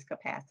in this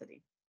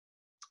capacity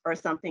or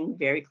something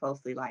very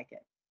closely like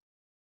it.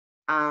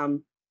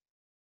 Um,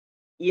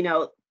 you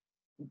know,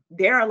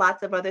 there are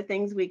lots of other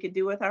things we could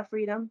do with our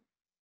freedom,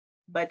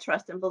 but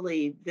trust and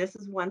believe this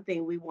is one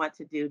thing we want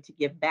to do to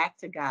give back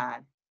to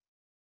God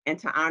and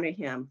to honor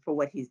Him for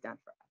what He's done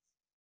for us.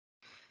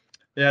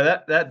 Yeah,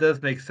 that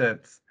does make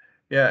sense.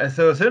 Yeah, and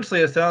so essentially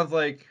it sounds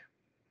like,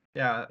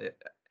 yeah,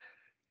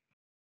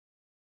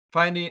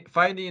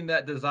 finding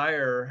that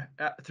desire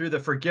through the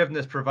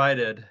forgiveness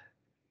provided,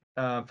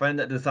 find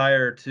that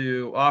desire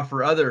to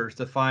offer others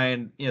to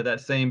find that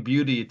same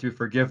beauty through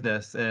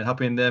forgiveness and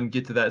helping them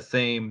get to that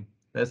same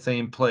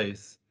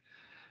place.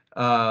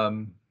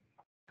 Um,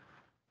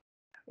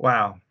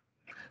 wow.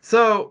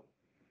 So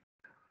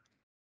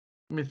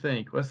let me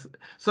think.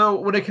 So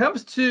when it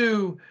comes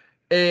to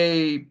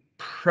a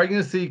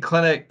pregnancy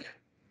clinic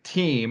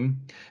team,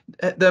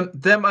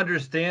 them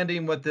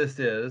understanding what this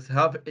is,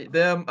 help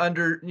them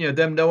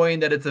them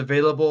knowing that it's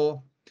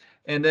available,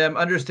 and them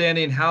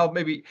understanding how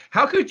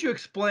could you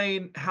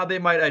explain how they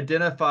might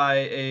identify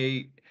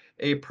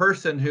a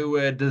person who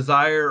would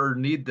desire or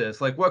need this?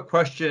 Like what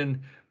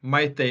question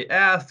might they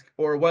ask,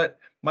 or what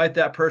might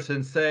that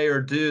person say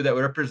or do that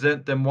would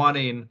represent them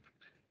wanting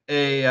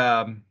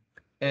a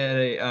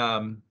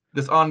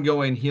this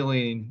ongoing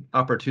healing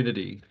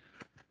opportunity.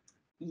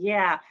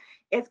 Yeah,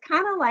 it's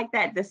kind of like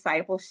that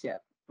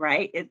discipleship,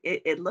 right?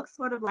 It looks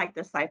sort of like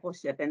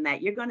discipleship in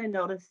that you're going to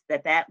notice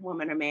that that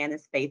woman or man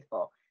is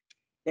faithful,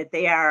 that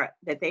they are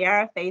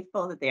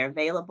faithful, that they're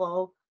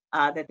available,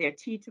 that they're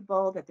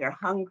teachable, that they're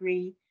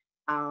hungry,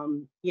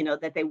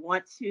 that they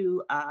want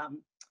to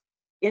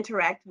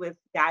interact with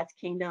God's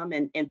kingdom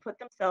and put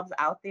themselves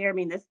out there. I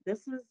mean, this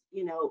is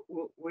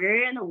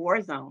we're in a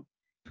war zone.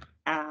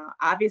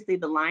 Obviously,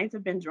 the lines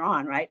have been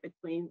drawn right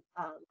between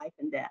life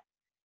and death.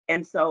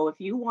 And so, if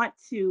you want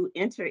to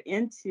enter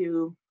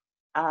into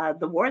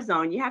the war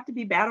zone, you have to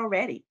be battle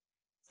ready.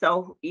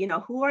 So,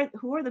 who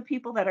are the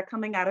people that are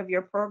coming out of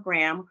your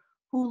program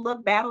who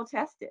look battle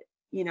tested?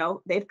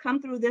 They've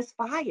come through this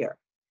fire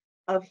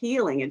of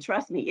healing, and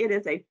trust me, it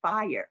is a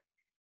fire.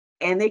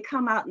 And they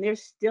come out and they're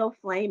still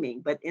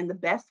flaming, but in the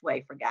best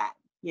way for God.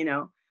 You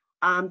know,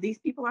 these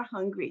people are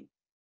hungry.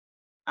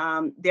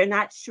 They're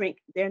not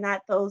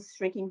those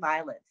shrinking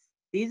violets.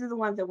 These are the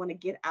ones that want to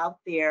get out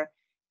there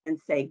and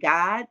say,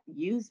 God,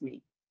 use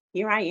me.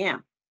 Here I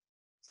am.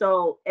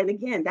 So, and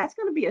again, that's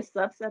going to be a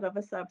subset of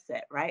a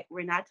subset, right?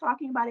 We're not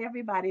talking about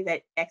everybody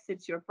that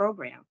exits your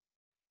program.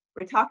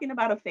 We're talking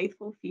about a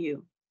faithful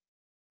few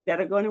that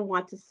are going to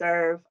want to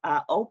serve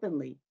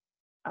openly,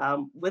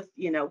 with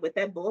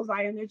that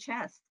bullseye in their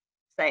chest.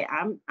 Say,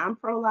 I'm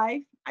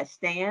pro-life. I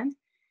stand,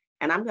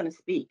 and I'm going to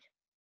speak.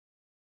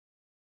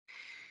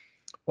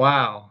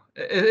 Wow.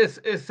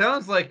 It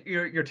sounds like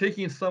you're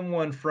taking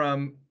someone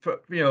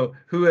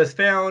who has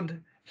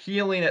found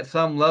healing at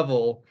some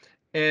level,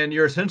 and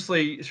you're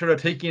essentially sort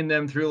of taking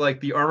them through like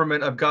the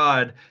armament of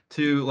God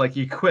to like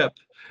equip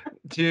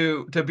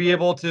to be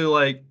able to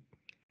like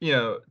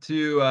to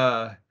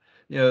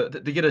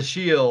get a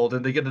shield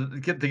and to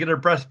get a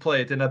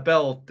breastplate and a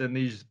belt and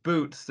these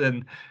boots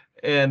and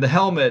the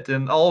helmet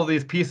and all of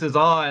these pieces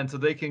on so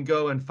they can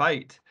go and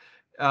fight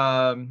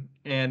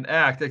and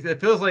act. It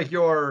feels like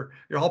you're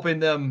helping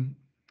them,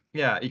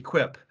 yeah,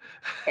 equip.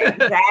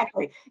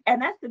 Exactly.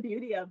 And that's the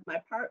beauty of my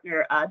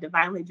partner,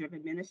 Divinely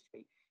Driven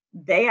Ministry.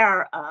 They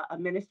are a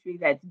ministry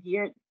that's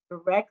geared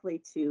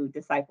directly to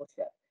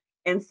discipleship.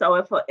 And so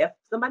if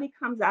somebody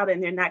comes out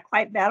and they're not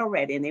quite battle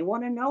ready and they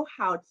want to know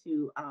how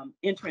to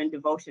enter in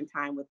devotion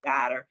time with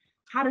God or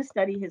how to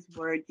study his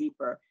word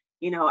deeper,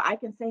 I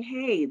can say,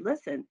 hey,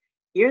 listen,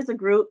 here's a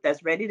group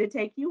that's ready to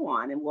take you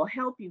on and will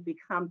help you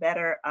become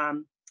better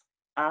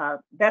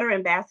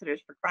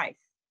ambassadors for Christ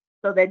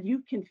so that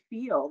you can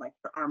feel like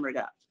you're armored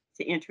up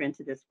to enter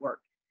into this work.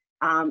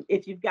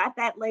 If you've got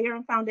that layer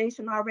and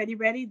foundation already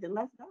ready, then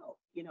let's go.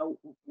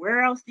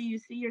 Where else do you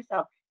see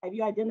yourself? Have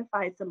you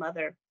identified some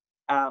other,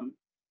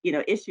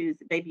 issues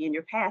maybe in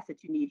your past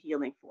that you need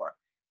healing for?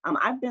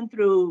 I've been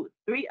through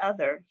 3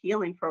 other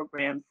healing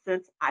programs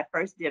since I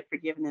first did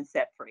Forgiven and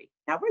Set Free.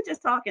 Now we're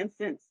just talking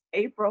since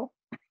April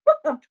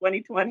of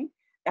 2020.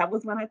 That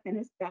was when I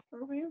finished that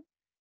program.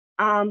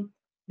 Um,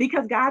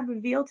 because God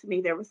revealed to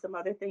me there were some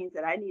other things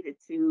that I needed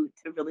to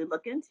really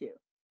look into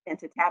and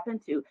to tap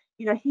into.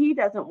 He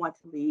doesn't want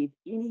to leave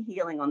any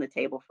healing on the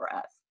table for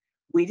us.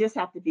 We just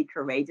have to be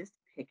courageous to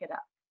pick it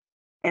up.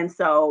 And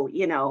so,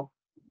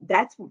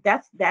 that's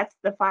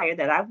the fire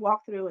that I've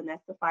walked through, and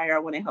that's the fire I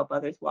want to help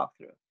others walk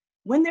through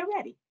when they're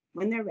ready.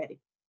 When they're ready.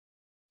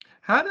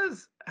 How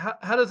does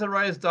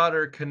Arise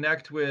Daughter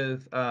connect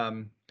with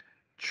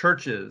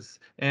churches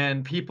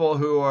and people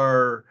who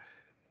are,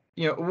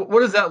 what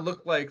does that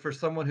look like for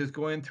someone who's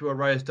going through a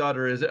Rise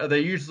Daughter? Are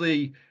they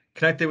usually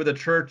connected with a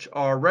church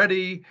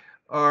already?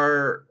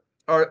 Or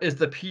is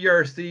the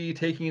PRC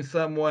taking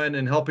someone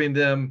and helping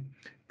them,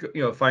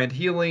 find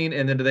healing?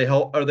 And then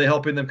are they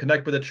helping them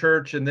connect with a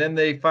church and then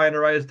they find a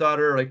Rise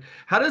Daughter? Like,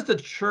 how does the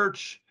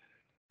church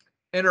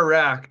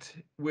interact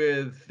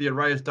with the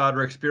Arise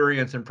Daughter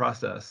experience and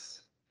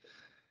process?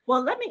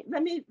 Well, let me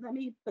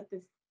put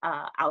this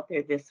out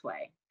there this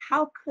way.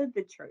 How could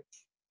the church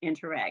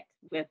interact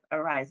with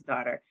Arise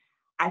Daughter?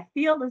 I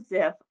feel as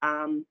if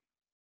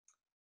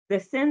the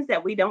sins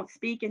that we don't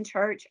speak in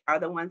church are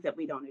the ones that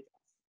we don't address.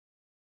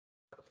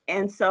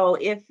 And so,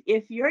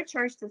 if your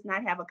church does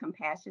not have a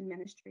compassion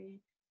ministry,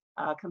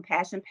 a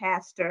compassion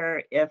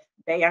pastor, if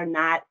they are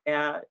not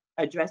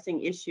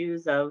addressing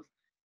issues of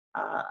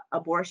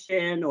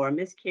abortion or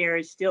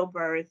miscarriage,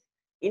 stillbirth,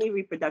 any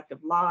reproductive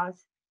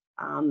laws.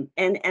 And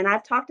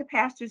I've talked to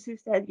pastors who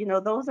said,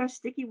 those are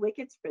sticky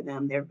wickets for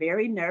them. They're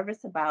very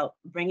nervous about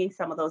bringing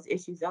some of those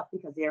issues up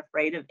because they're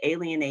afraid of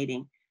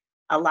alienating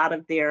a lot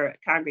of their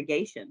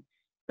congregation.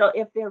 So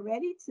if they're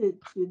ready to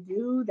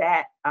do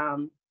that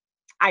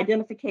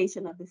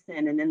identification of the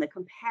sin and then the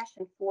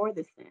compassion for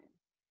the sin,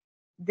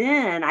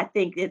 then I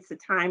think it's a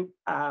time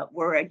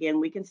where, again,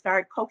 we can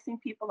start coaxing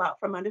people out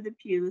from under the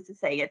pews to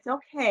say, it's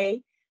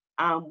okay.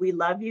 We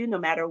love you no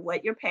matter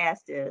what your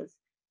past is.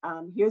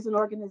 Here's an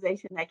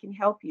organization that can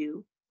help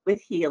you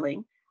with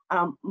healing.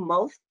 But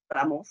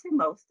I won't say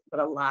most, but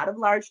a lot of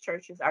large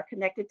churches are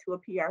connected to a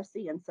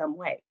PRC in some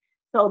way.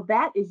 So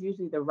that is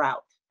usually the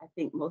route I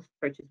think most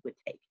churches would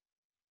take.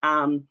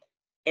 Um,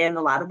 and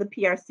a lot of the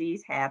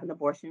PRCs have an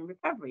abortion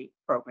recovery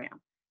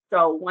program.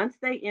 So once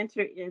they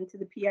enter into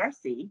the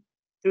PRC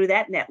through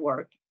that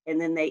network, and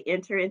then they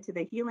enter into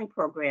the healing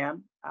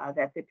program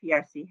that the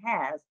PRC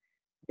has,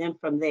 then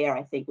from there,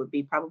 I think would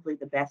be probably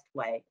the best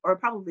way, or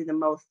probably the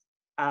most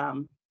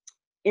um,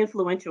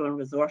 influential and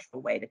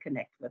resourceful way to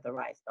connect with a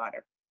Rise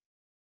daughter.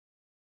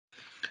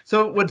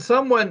 So would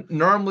someone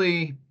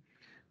normally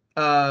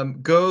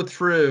go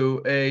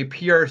through a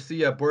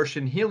PRC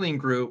abortion healing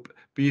group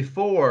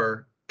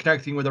before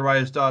connecting with a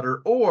Rise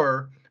daughter,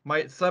 or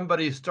might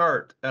somebody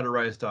start at a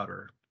Rise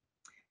daughter?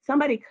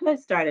 Somebody could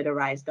start at a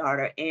Rise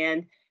daughter,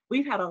 and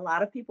we've had a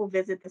lot of people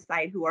visit the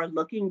site who are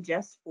looking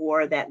just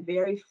for that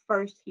very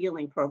first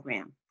healing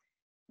program.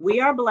 We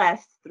are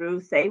blessed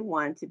through Save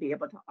One to be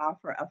able to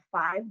offer a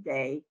 5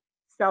 day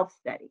self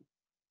study.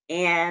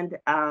 And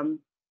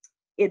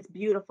it's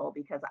beautiful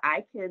because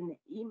I can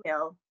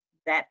email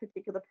that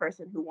particular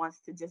person who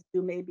wants to just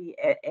do maybe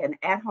an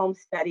at home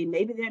study.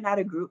 Maybe they're not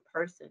a group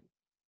person,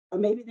 or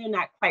maybe they're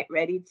not quite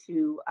ready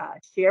to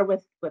share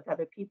with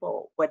other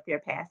people what their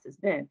past has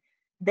been.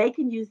 They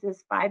can use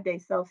this 5 day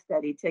self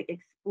study to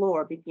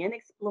begin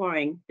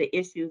exploring the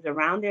issues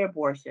around their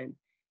abortion,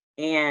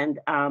 and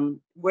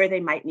where they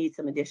might need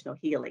some additional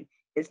healing.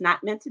 It's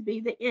not meant to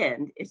be the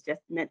end, it's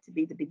just meant to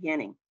be the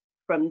beginning.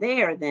 From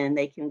there, then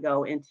they can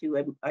go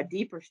into a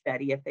deeper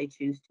study if they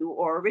choose to,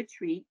 or a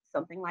retreat,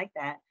 something like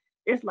that.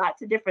 There's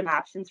lots of different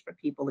options for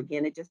people.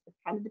 Again, it just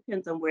kind of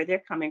depends on where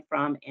they're coming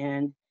from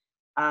and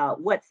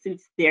what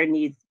suits their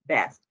needs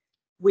best.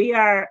 We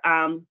are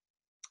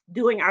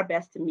doing our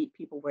best to meet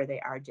people where they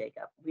are,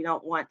 Jacob. We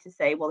don't want to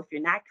say, well, if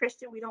you're not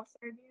Christian, we don't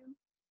serve you.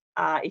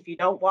 If you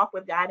don't walk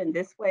with God in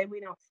this way, we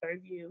don't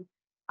serve you.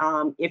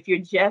 If you're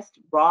just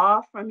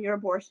raw from your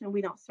abortion,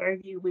 we don't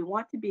serve you. We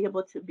want to be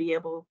able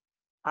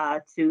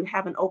to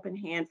have an open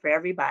hand for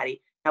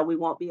everybody. Now, we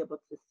won't be able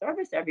to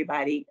service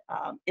everybody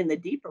in the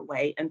deeper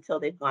way until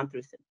they've gone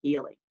through some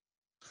healing.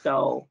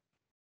 So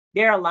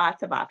there are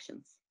lots of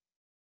options.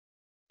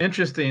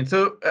 Interesting.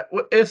 So,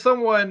 if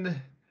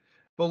someone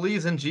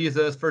believes in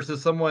Jesus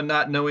versus someone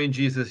not knowing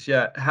Jesus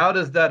yet, how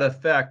does that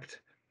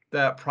affect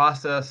that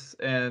process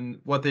and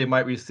what they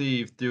might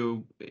receive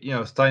through,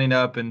 signing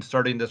up and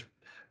starting this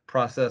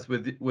process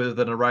with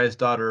an Arise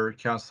Daughter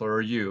counselor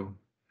or you?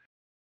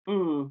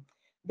 Mm.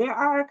 There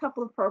are a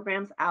couple of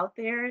programs out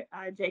there,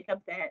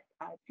 Jacob, that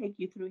take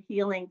you through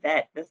healing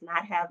that does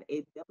not have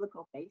a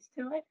biblical base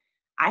to it.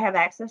 I have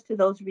access to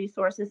those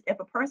resources. If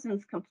a person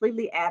is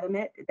completely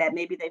adamant that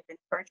maybe they've been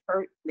church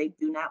hurt, they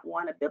do not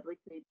want a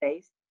biblically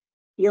based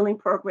healing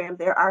program,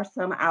 there are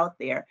some out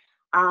there.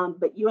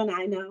 But you and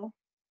I know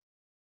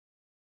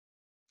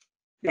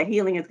that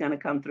healing is going to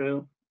come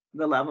through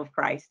the love of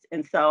Christ.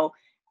 And so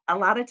a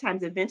lot of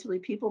times, eventually,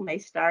 people may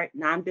start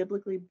non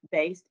biblically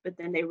based, but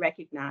then they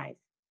recognize,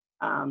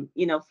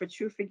 for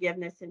true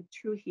forgiveness and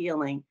true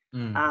healing,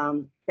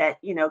 Mm. that,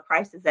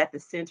 Christ is at the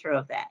center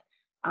of that.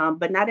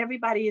 But not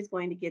everybody is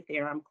going to get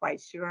there, I'm quite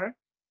sure.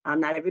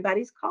 Not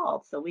everybody's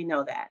called, so we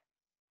know that.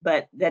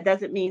 But that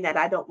doesn't mean that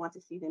I don't want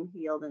to see them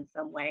healed in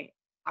some way.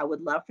 I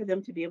would love for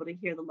them to be able to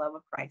hear the love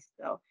of Christ,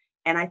 though.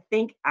 And I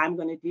think I'm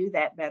going to do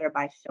that better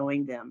by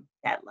showing them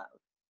that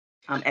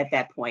love at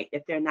that point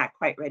if they're not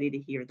quite ready to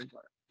hear the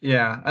word.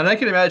 Yeah, and I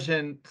can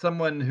imagine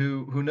someone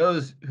who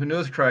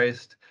knows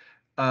Christ,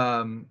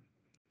 um,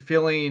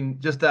 feeling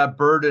just that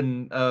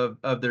burden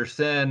of their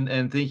sin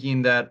and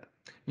thinking that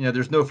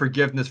there's no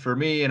forgiveness for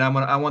me, and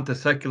I want the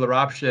secular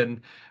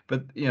option,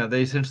 but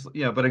they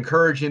essentially but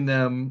encouraging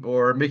them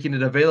or making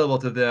it available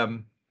to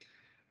them,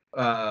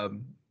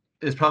 um,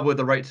 is probably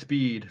the right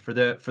speed for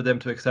them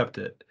to accept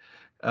it,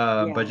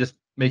 by Yeah. just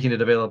making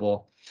it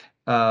available.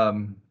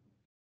 Um,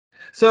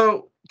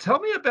 so tell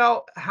me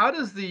about, how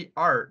does the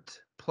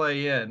art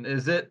play in?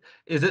 Is it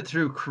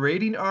through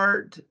creating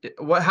art?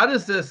 How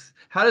does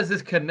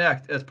this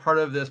connect as part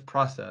of this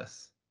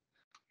process?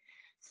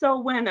 So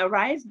when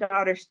Arise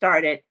Daughter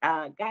started,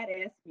 God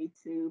asked me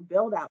to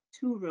build out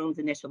two rooms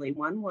initially.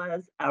 One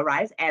was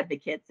Arise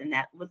Advocates, and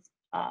that was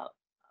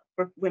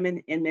for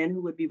women and men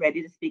who would be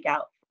ready to speak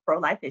out for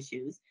pro-life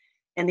issues.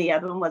 And the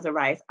other one was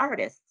Arise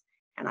Artists.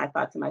 And I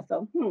thought to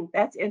myself,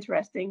 that's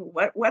interesting.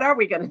 What are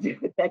we going to do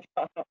with that?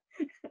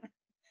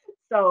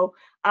 So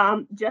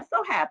just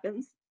so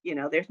happens,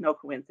 there's no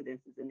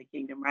coincidences in the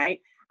kingdom,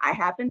 right? I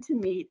happened to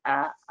meet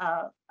a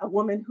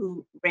woman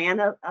who ran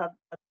a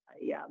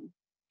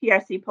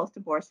PRC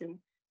post-abortion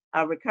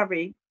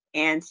recovery,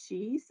 and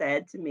she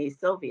said to me,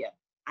 Sylvia,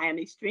 I am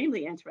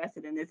extremely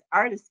interested in this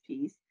artist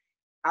piece.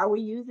 Are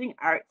we using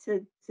art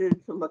to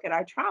look at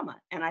our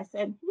trauma? And I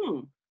said,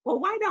 well,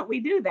 why don't we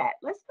do that?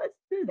 Let's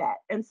do that.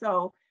 And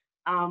so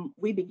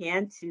we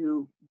began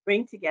to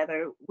bring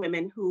together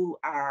women who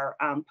are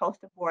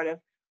post-abortive,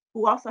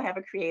 who also have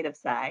a creative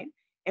side,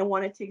 and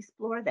wanted to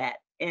explore that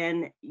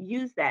and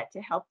use that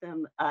to help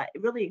them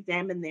really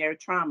examine their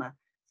trauma.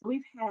 So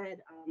we've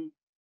had,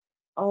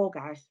 oh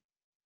gosh,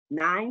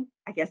 nine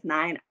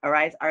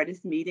Arise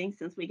Artist meetings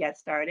since we got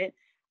started.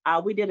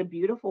 We did a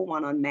beautiful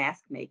one on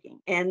mask making.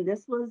 And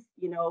this was,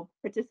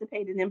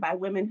 participated in by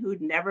women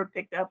who'd never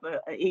picked up a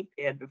ink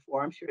pen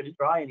before, I'm sure, to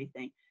draw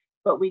anything.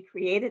 but we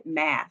created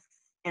masks,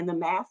 and the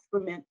masks were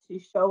meant to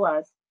show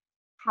us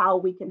how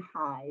we can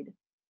hide,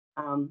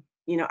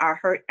 our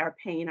hurt, our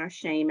pain, our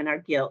shame, and our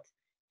guilt,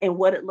 and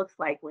what it looks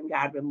like when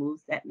God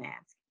removes that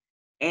mask.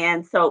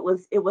 And so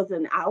it was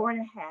an hour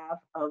and a half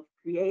of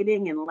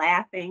creating and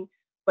laughing,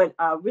 but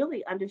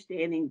really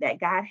understanding that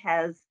God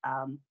has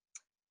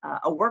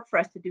a work for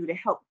us to do to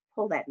help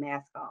pull that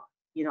mask off.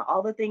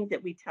 All the things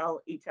that we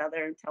tell each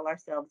other and tell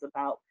ourselves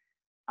about,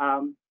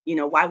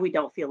 why we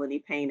don't feel any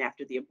pain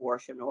after the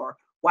abortion, or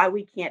why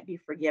we can't be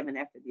forgiven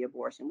after the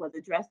abortion, was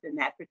addressed in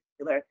that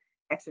particular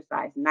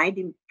exercise,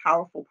 90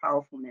 powerful,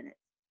 powerful minutes.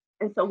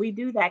 And so we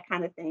do that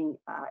kind of thing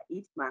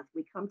each month.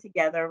 We come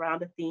together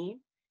around a theme,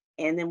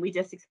 and then we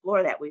just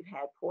explore that. We've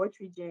had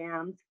poetry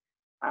jams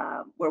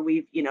where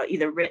we've,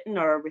 either written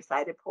or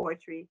recited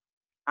poetry.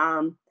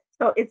 Um,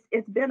 so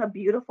it's been a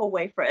beautiful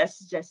way for us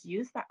to just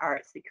use the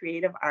arts, the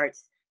creative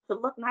arts, to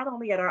look not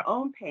only at our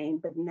own pain,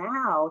 but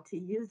now to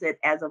use it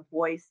as a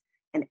voice,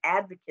 an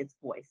advocate's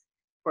voice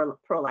for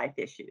pro-life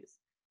issues.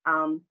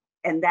 Um,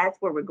 and that's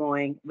where we're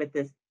going with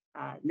this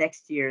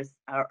next year's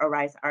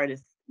Arise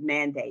Artists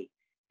mandate.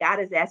 God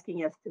is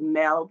asking us to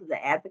meld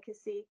the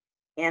advocacy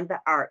and the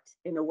art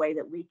in a way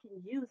that we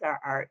can use our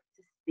art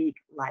to speak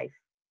life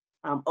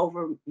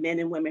over men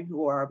and women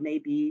who are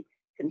maybe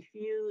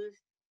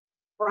confused,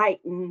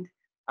 frightened,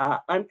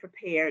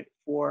 unprepared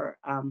for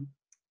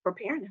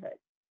parenthood.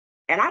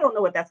 And I don't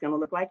know what that's going to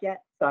look like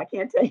yet, so I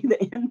can't tell you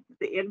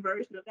the end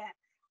version of that.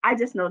 I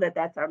just know that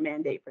that's our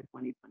mandate for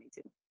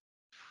 2022.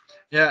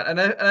 Yeah, and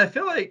I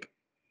feel like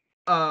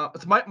so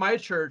my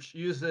church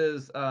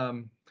uses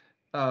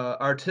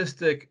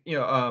artistic,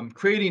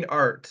 creating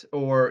art,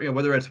 or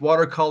whether it's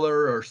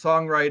watercolor or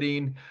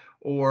songwriting,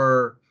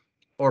 or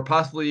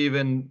possibly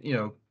even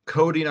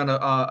coding on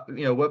a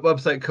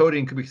website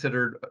coding could be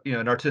considered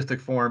an artistic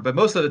form, but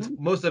Mhm.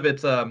 most of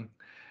it's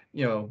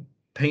you know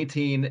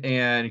painting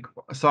and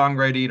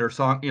songwriting,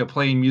 or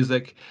playing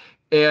music.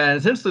 And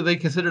essentially they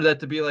consider that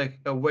to be like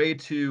a way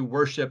to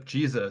worship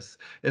Jesus.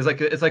 It's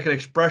like an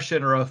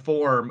expression or a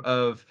form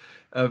of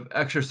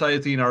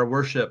exercising our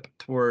worship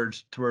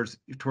towards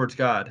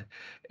God.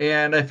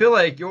 And I feel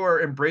like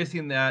you're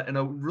embracing that in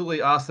a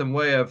really awesome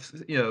way of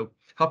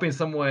helping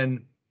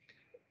someone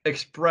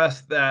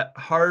express that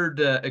hard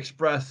to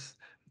express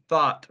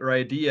thought or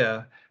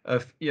idea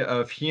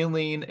of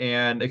healing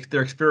and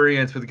their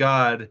experience with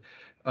God,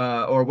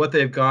 or what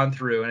they've gone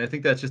through. And I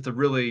think that's just a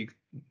really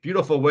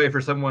beautiful way for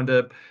someone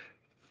to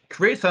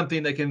create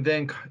something that can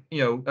then,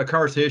 a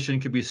conversation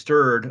could be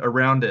stirred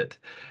around it,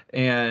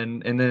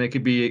 and then it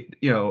could be,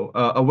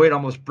 a way to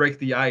almost break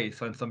the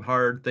ice on some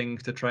hard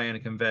things to try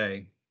and convey.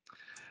 Yes,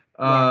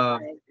 Uh,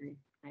 I agree.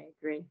 I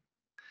agree.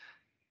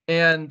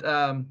 and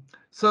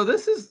so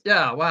this is,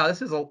 yeah, wow,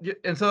 this is a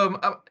and so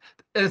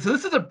and so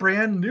this is a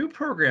brand new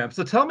program.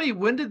 So tell me,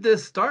 when did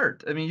this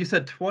start? I mean, you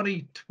said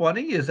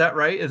 2020, is that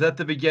right? Is that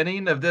the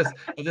beginning of this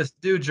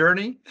new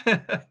journey?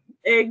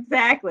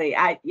 Exactly.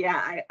 I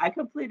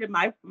completed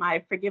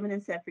my Forgiven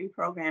and Set Free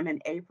program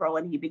in April,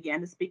 and he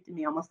began to speak to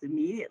me almost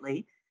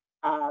immediately.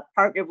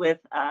 Partnered with,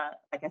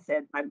 like I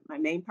said, my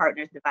main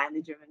partners,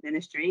 Divinely Driven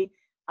Ministry.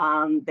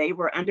 They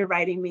were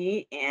underwriting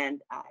me,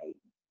 and I,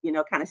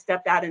 kind of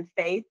stepped out in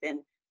faith and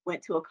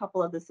went to a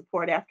couple of the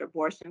Support After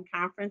Abortion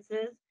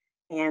conferences,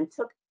 and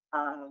took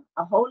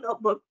a whole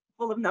notebook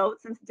full of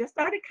notes and just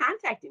started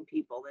contacting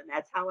people. And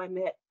that's how I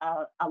met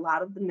a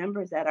lot of the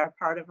members that are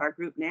part of our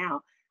group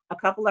now. A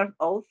couple of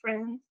old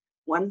friends,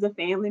 one's a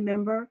family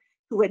member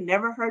who had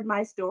never heard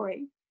my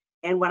story.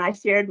 And when I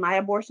shared my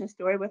abortion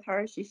story with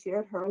her, she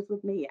shared hers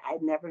with me. I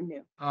never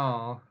knew.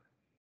 Oh,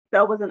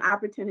 So it was an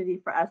opportunity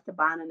for us to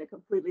bond in a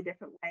completely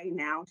different way.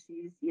 Now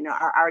she's,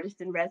 our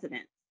artist in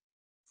residence.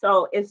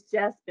 So it's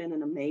just been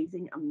an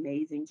amazing,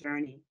 amazing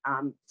journey.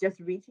 Just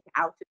reaching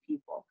out to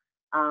people,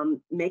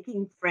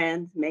 making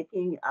friends,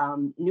 making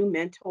new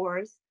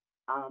mentors,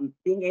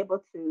 being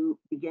able to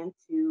begin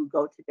to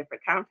go to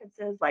different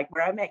conferences, like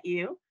where I met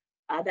you.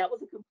 That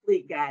was a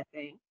complete God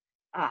thing.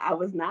 I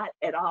was not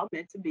at all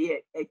meant to be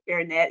a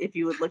clarinet if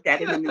you would looked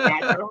at it in the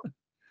natural,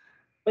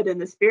 but in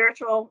the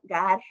spiritual,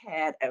 God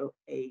had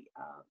a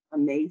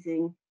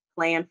amazing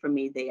plan for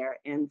me there.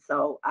 And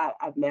so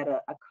I've met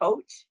a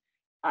coach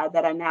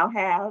that I now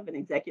have, an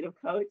executive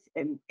coach,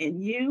 and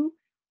you,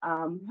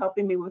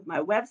 helping me with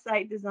my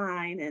website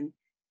design,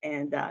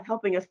 and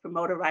helping us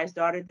promote a Rise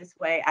Daughter this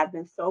way. I've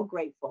been so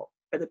grateful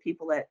for the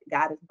people that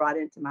God has brought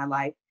into my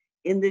life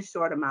in this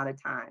short amount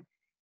of time.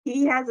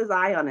 He has his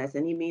eye on us,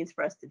 and he means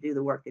for us to do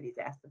the work that he's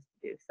asked us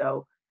to do.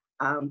 So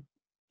um,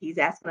 he's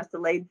asking us to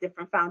lay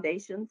different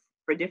foundations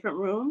for different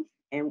rooms,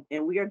 and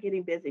we are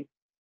getting busy.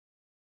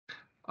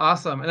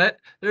 awesome. And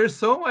there's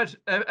so much.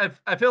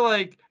 I feel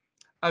like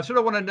I sort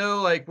of want to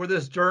know like where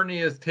this journey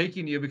is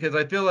taking you, because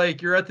I feel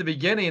like you're at the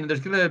beginning and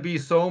there's going to be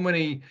so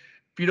many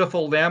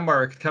beautiful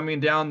landmarks coming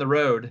down the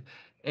road.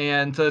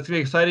 And so it's going to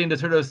be exciting to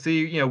sort of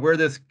see, where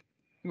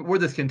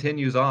this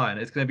continues on.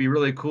 It's going to be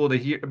really cool to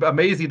hear,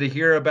 amazing to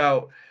hear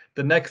about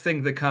the next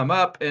things that come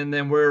up, and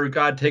then where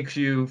God takes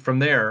you from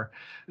there.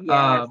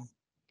 Um,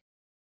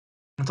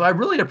 Yes. So I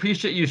really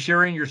appreciate you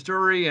sharing your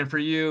story and for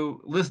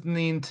you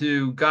listening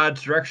to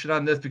God's direction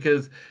on this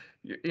because,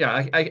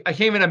 yeah, I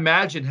can't even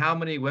imagine how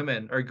many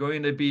women are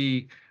going to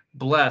be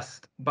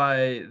blessed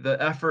by the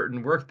effort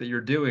and work that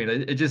you're doing.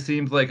 It just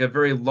seems like a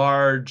very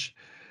large,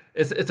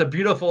 it's a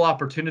beautiful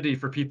opportunity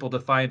for people to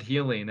find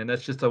healing, and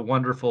that's just a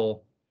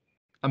wonderful,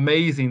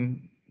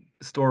 amazing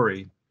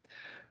story.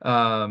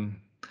 Um,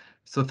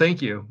 so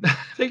thank you,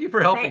 thank you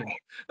for Thank,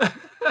 helping.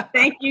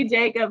 thank you,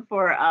 Jacob,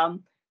 for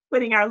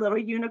putting our little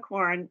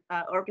unicorn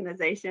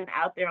organization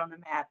out there on the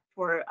map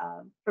for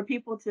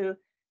people to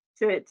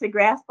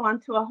grasp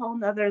onto a whole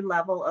nother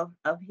level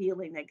of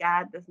healing that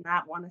God does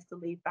not want us to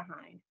leave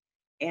behind.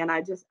 And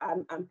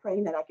I'm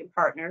praying that I can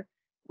partner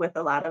with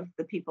a lot of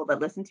the people that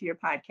listen to your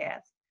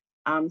podcast,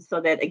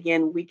 so that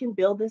again we can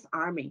build this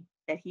army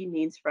that He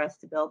needs for us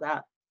to build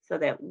up, so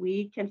that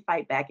we can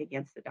fight back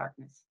against the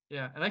darkness.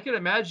 Yeah, and I can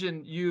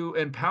imagine you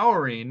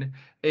empowering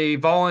a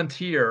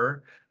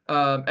volunteer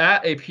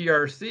at a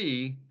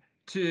PRC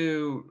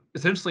to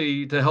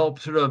essentially to help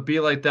sort of be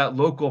like that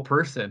local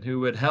person who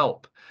would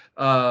help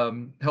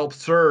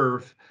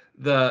serve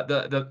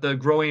the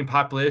growing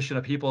population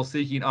of people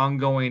seeking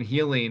ongoing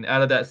healing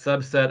out of that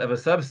subset of a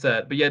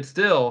subset, but yet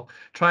still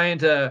trying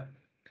to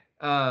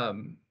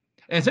um,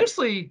 and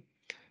essentially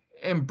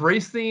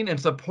embracing and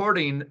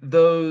supporting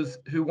those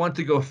who want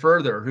to go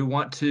further, who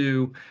want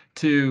to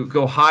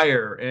go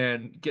higher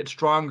and get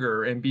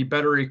stronger and be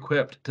better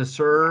equipped to Yeah.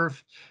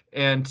 serve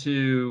and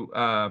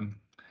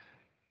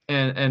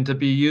and to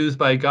be used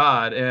by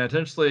God. And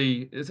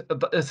essentially,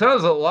 it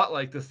sounds a lot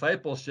like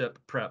discipleship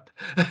prep,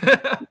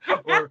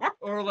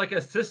 or like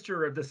a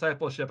sister of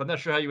discipleship. I'm not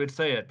sure how you would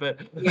say it, but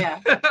Yeah.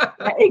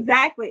 Yeah,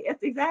 exactly.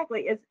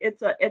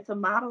 It's a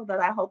model that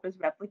I hope is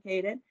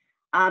replicated.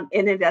 And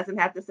it doesn't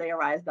have to say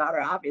Arise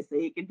daughter,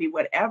 obviously. It can be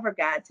whatever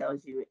God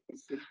tells you it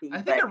should be.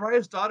 I think But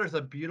Ari's daughter is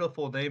a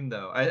beautiful name,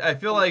 though. I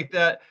feel like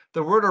that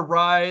the word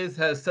arise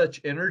has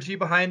such energy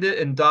behind it,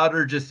 and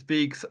daughter just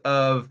speaks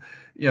of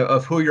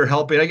of who you're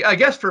helping. I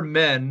guess for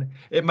men,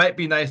 it might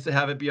be nice to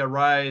have it be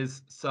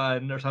Arise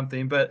son or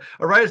something, but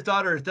Arise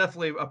daughter is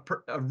definitely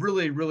a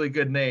really really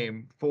good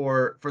name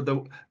for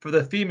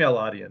the female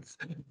audience.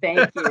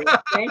 thank you.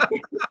 Thank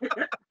you.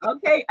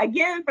 Okay,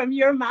 again, from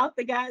your mouth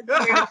to God's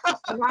ears,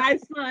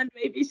 Arise son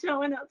may be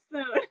showing up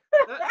soon.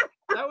 That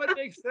that would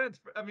make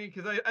sense. I mean,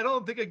 because I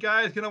don't think a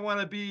guy is gonna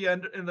want to be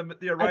in the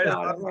A Arise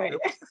daughter, daughter right.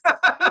 group.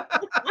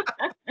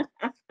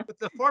 But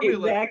the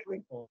formula is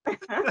Exactly. beautiful.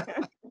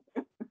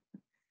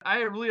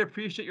 I really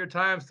appreciate your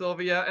time,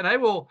 Sylvia, and I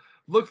will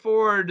look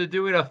forward to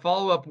doing a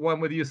follow-up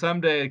one with you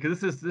someday because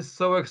this is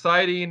so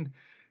exciting.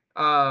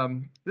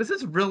 This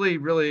is really,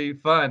 really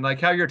fun. Like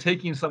how you're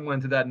taking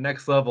someone to that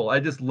next level. I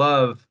just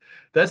love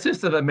that's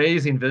just an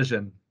amazing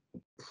vision.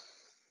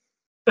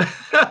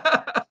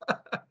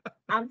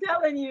 I'm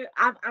telling you,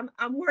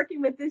 I'm working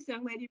with this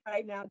young lady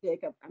right now,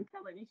 Jacob. I'm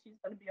telling you, she's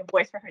going to be a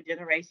voice for her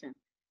generation.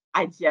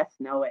 I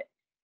just know it.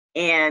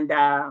 And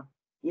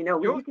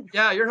when you can,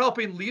 You're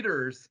helping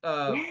leaders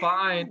yes,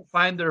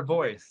 find their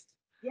voice.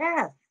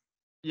 yes,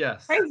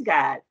 Yes. praise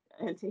God,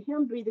 and to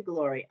Him be the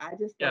glory. I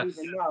just don't Yes.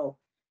 even know.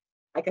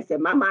 Like I said,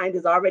 my mind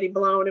is already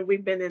blown, and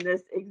we've been in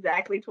this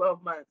exactly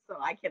 12 months, so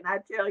I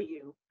cannot tell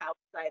you how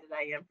excited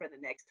I am for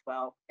the next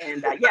 12.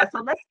 And yeah,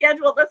 so let's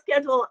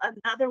schedule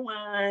another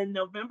one,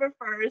 November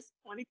 1st,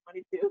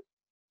 2022.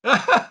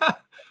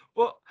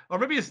 Well, or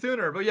maybe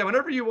sooner, but yeah,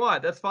 whenever you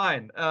want, that's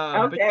fine. But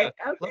yeah, Okay,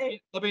 let okay.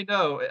 me let me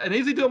know. And I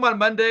usually do them on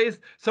Mondays.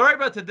 Sorry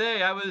about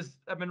today.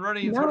 I've been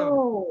running sort of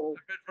No,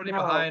 running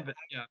no, behind, but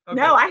yeah,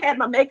 no. okay. I had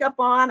my makeup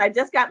on. I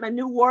just got my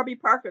new Warby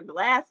Parker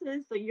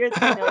glasses. So your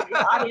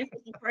audience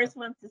is the first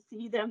ones to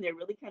see them. They're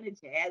really kind of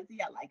jazzy.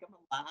 I like them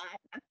a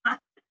lot.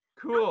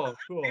 Cool, I'm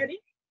cool. ready.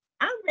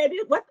 I'm ready.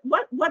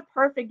 What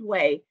perfect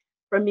way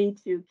for me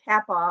to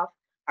cap off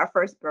our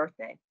first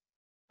birthday?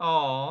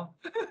 Aw.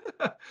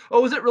 Oh,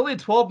 was it really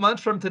 12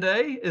 months from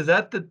today? Is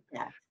that the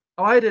Yes,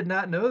 Oh, I did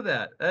not know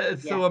that. That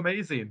is so yes.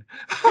 amazing.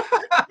 So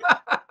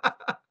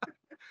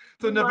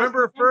We launched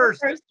November November 1st,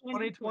 1st,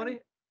 2020. 2020?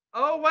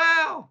 Oh,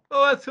 wow.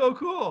 Oh, that's so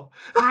cool.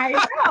 I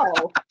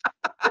know.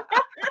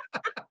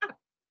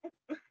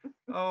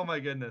 Oh my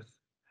goodness.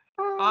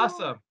 Oh.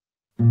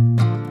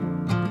 Awesome.